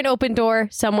there an open door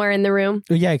somewhere in the room?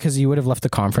 Yeah, because you would have left the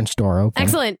conference door open.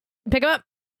 Excellent. Pick him up.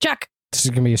 Chuck. This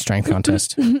is going to be a strength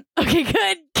contest. Okay,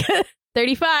 good.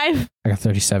 35. I got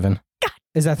 37. God.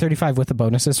 Is that 35 with the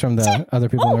bonuses from the other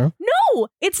people in the room? No,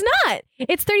 it's not.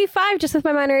 It's 35 just with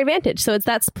my minor advantage. So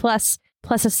that's plus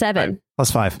a 7.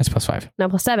 Plus 5. It's plus 5. No,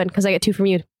 plus 7 because I get 2 from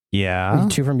you. Yeah.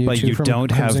 2 from you, but 2 you from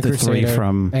don't have the Crusader, 3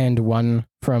 from... And 1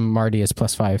 from Marty is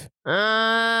plus 5.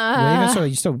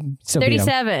 You still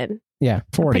 37. Yeah.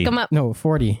 40. Pick them up. No,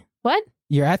 40. What?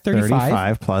 You're at 35.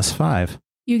 35 plus 5.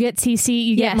 You get CC,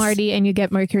 you get Marty, and you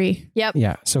get Mercury. Yep.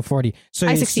 Yeah, so 40. So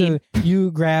I succeed. So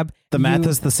you grab... The math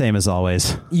is the same as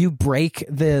always. You break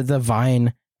the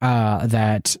vine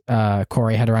that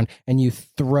Corey had around, and you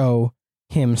throw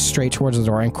him straight towards the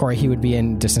door. And Corey, he would be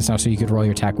in distance now, so you could roll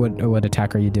your attack. What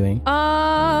attack are you doing?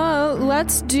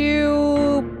 Let's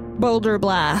do Boulder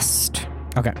Blast.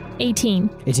 Okay. 18.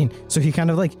 So he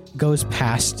kind of like goes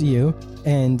past you,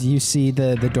 and you see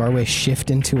the doorway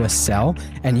shift into a cell,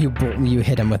 and you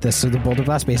hit him with this. So the Boulder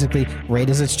Blast, basically, right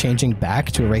as it's changing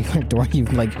back to a regular door, you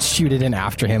like shoot it in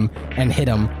after him and hit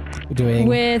him, doing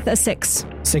with a 6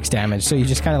 damage. So you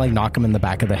just kind of like knock him in the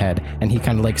back of the head, and he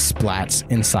kind of like splats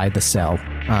inside the cell,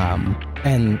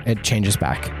 and it changes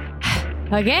back.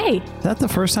 Okay. Is that the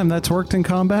first time that's worked in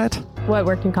combat? What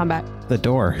worked in combat? The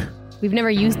door. We've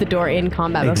never used the door in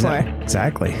combat before.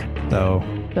 Exactly. So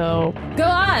go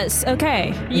us.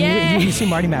 Okay. Yeah. You see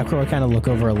Marty McElroy kind of look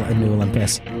over a New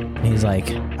Olympus. And he's like,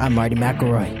 I'm Marty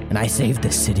McElroy, and I saved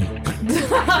this city.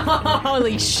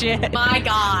 Holy shit. My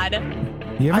God.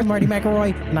 I'm Marty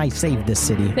McElroy, and I saved this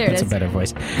city. That's a better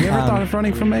voice. You ever thought of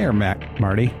running for mayor,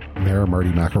 Marty? Mayor Marty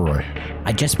McElroy.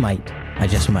 I just might.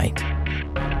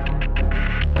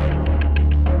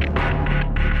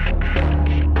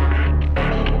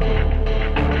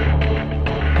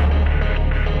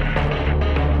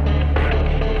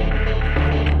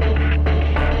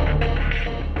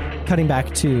 Cutting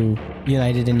back to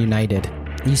United and United,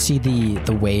 you see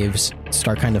the waves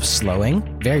start kind of slowing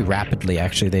very rapidly.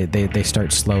 Actually, they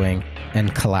start slowing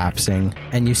and collapsing,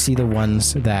 and you see the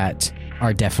ones that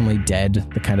are definitely dead.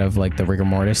 The kind of like the rigor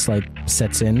mortis like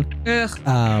sets in.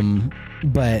 Ugh.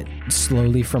 But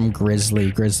slowly from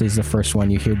Grizzly's the first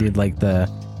one. You hear the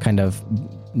kind of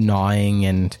gnawing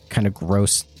and kind of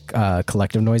gross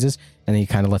collective noises, and then he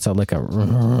kind of lets out like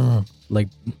a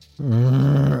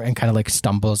and kind of like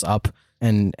stumbles up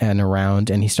and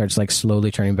around, and he starts like slowly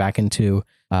turning back into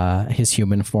his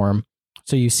human form.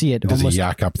 So you see it. Does he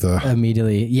yak up the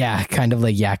immediately? Yeah, kind of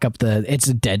like yak up the. It's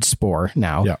a dead spore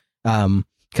now. Yeah.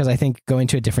 Because I think going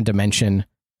to a different dimension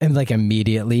and like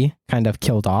immediately kind of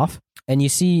killed off. And you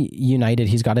see United.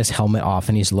 He's got his helmet off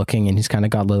and he's looking, and he's kind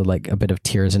of got a bit of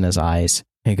tears in his eyes.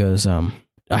 He goes,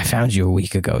 "I found you a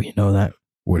week ago. You know that?"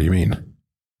 What do you mean?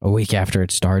 A week after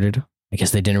it started. I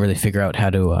guess they didn't really figure out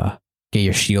how to get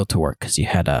your shield to work because you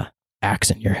had a axe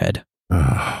in your head.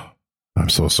 I'm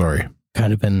so sorry.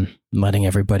 Kind of been letting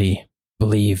everybody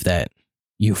believe that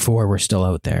you 4 were still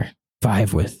out there.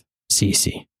 5 with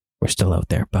Cece were still out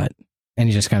there, and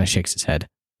he just kind of shakes his head.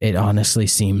 It honestly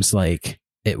seems like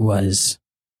it was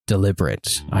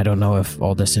deliberate. I don't know if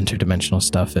all this interdimensional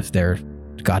stuff, if they're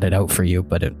got it out for you,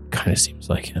 but it kind of seems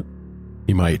like it.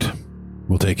 He might.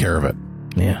 We'll take care of it.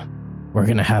 Yeah. We're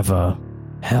going to have a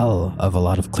hell of a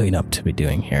lot of cleanup to be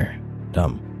doing here.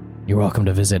 You're welcome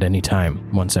to visit anytime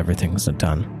once everything's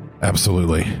done.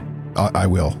 Absolutely. I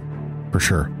will. For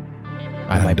sure.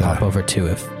 I might pop over too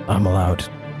if I'm allowed.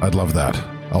 I'd love that.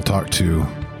 I'll talk to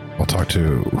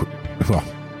well,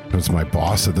 it's my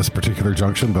boss at this particular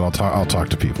junction, but I'll talk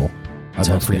to people. I'd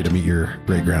love for you to meet your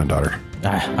great granddaughter.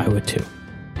 I would too.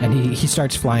 And he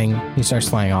starts flying. He starts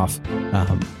flying off.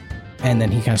 And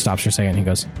then he kind of stops for a second. And he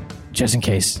goes, "Just in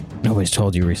case nobody's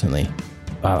told you recently,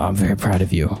 I'm very proud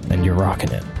of you, and you're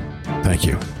rocking it." Thank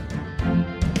you.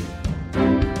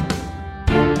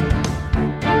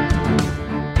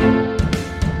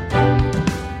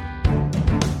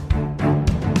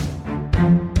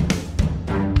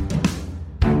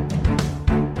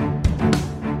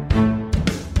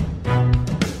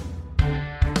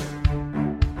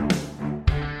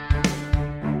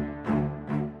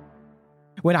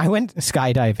 When I went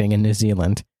skydiving in New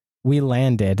Zealand, we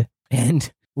landed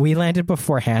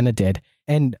before Hannah did.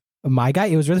 And my guy,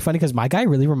 it was really funny because my guy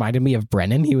really reminded me of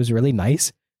Brennan. He was really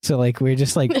nice. So like, we were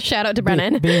just like, shout out to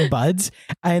Brennan, being buds.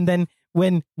 And then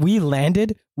when we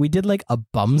landed, we did like a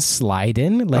bum slide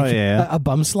in, like a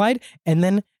bum slide. And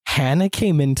then Hannah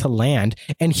came in to land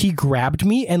and he grabbed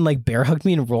me and like bear hugged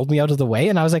me and rolled me out of the way.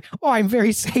 And I was like, "Oh, I'm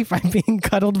very safe. I'm being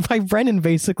cuddled by Brennan,"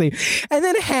 basically. And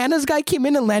then Hannah's guy came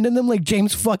in and landed them like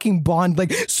James fucking Bond,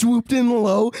 like swooped in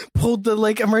low, pulled the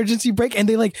like emergency brake, and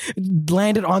they like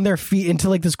landed on their feet into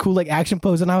like this cool like action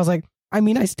pose. And I was like, I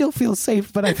mean, I still feel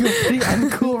safe, but I feel pretty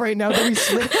uncool right now that we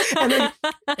slid. And then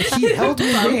he held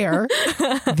me there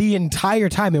the entire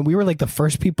time, and we were like the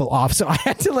first people off. So I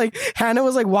had to like, Hannah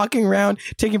was like walking around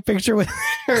taking a picture with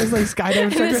her like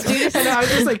skydiving instructor, and I was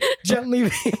just like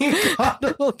gently being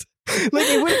coddled. Like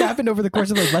it would have happened over the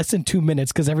course of like less than 2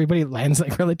 minutes because everybody lands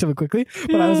like relatively quickly.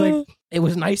 But I was like, it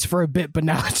was nice for a bit, but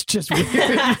now it's just weird.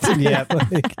 Yeah.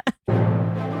 Like,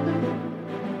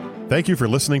 thank you for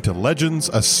listening to Legends,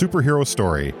 a Superhero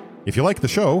Story. If you like the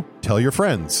show, tell your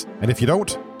friends. And if you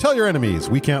don't, tell your enemies.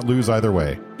 We can't lose either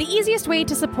way. The easiest way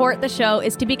to support the show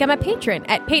is to become a patron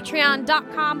at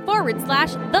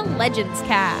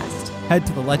patreon.com/TheLegendsCast. Head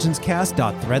to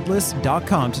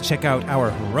thelegendscast.threadless.com to check out our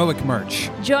heroic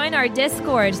merch. Join our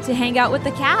Discord to hang out with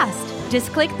the cast.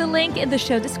 Just click the link in the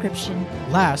show description.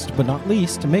 Last but not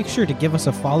least, make sure to give us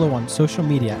a follow on social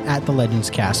media at The Legends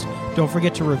Cast. Don't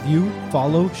forget to review,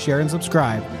 follow, share, and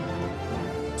subscribe.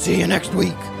 See you next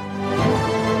week.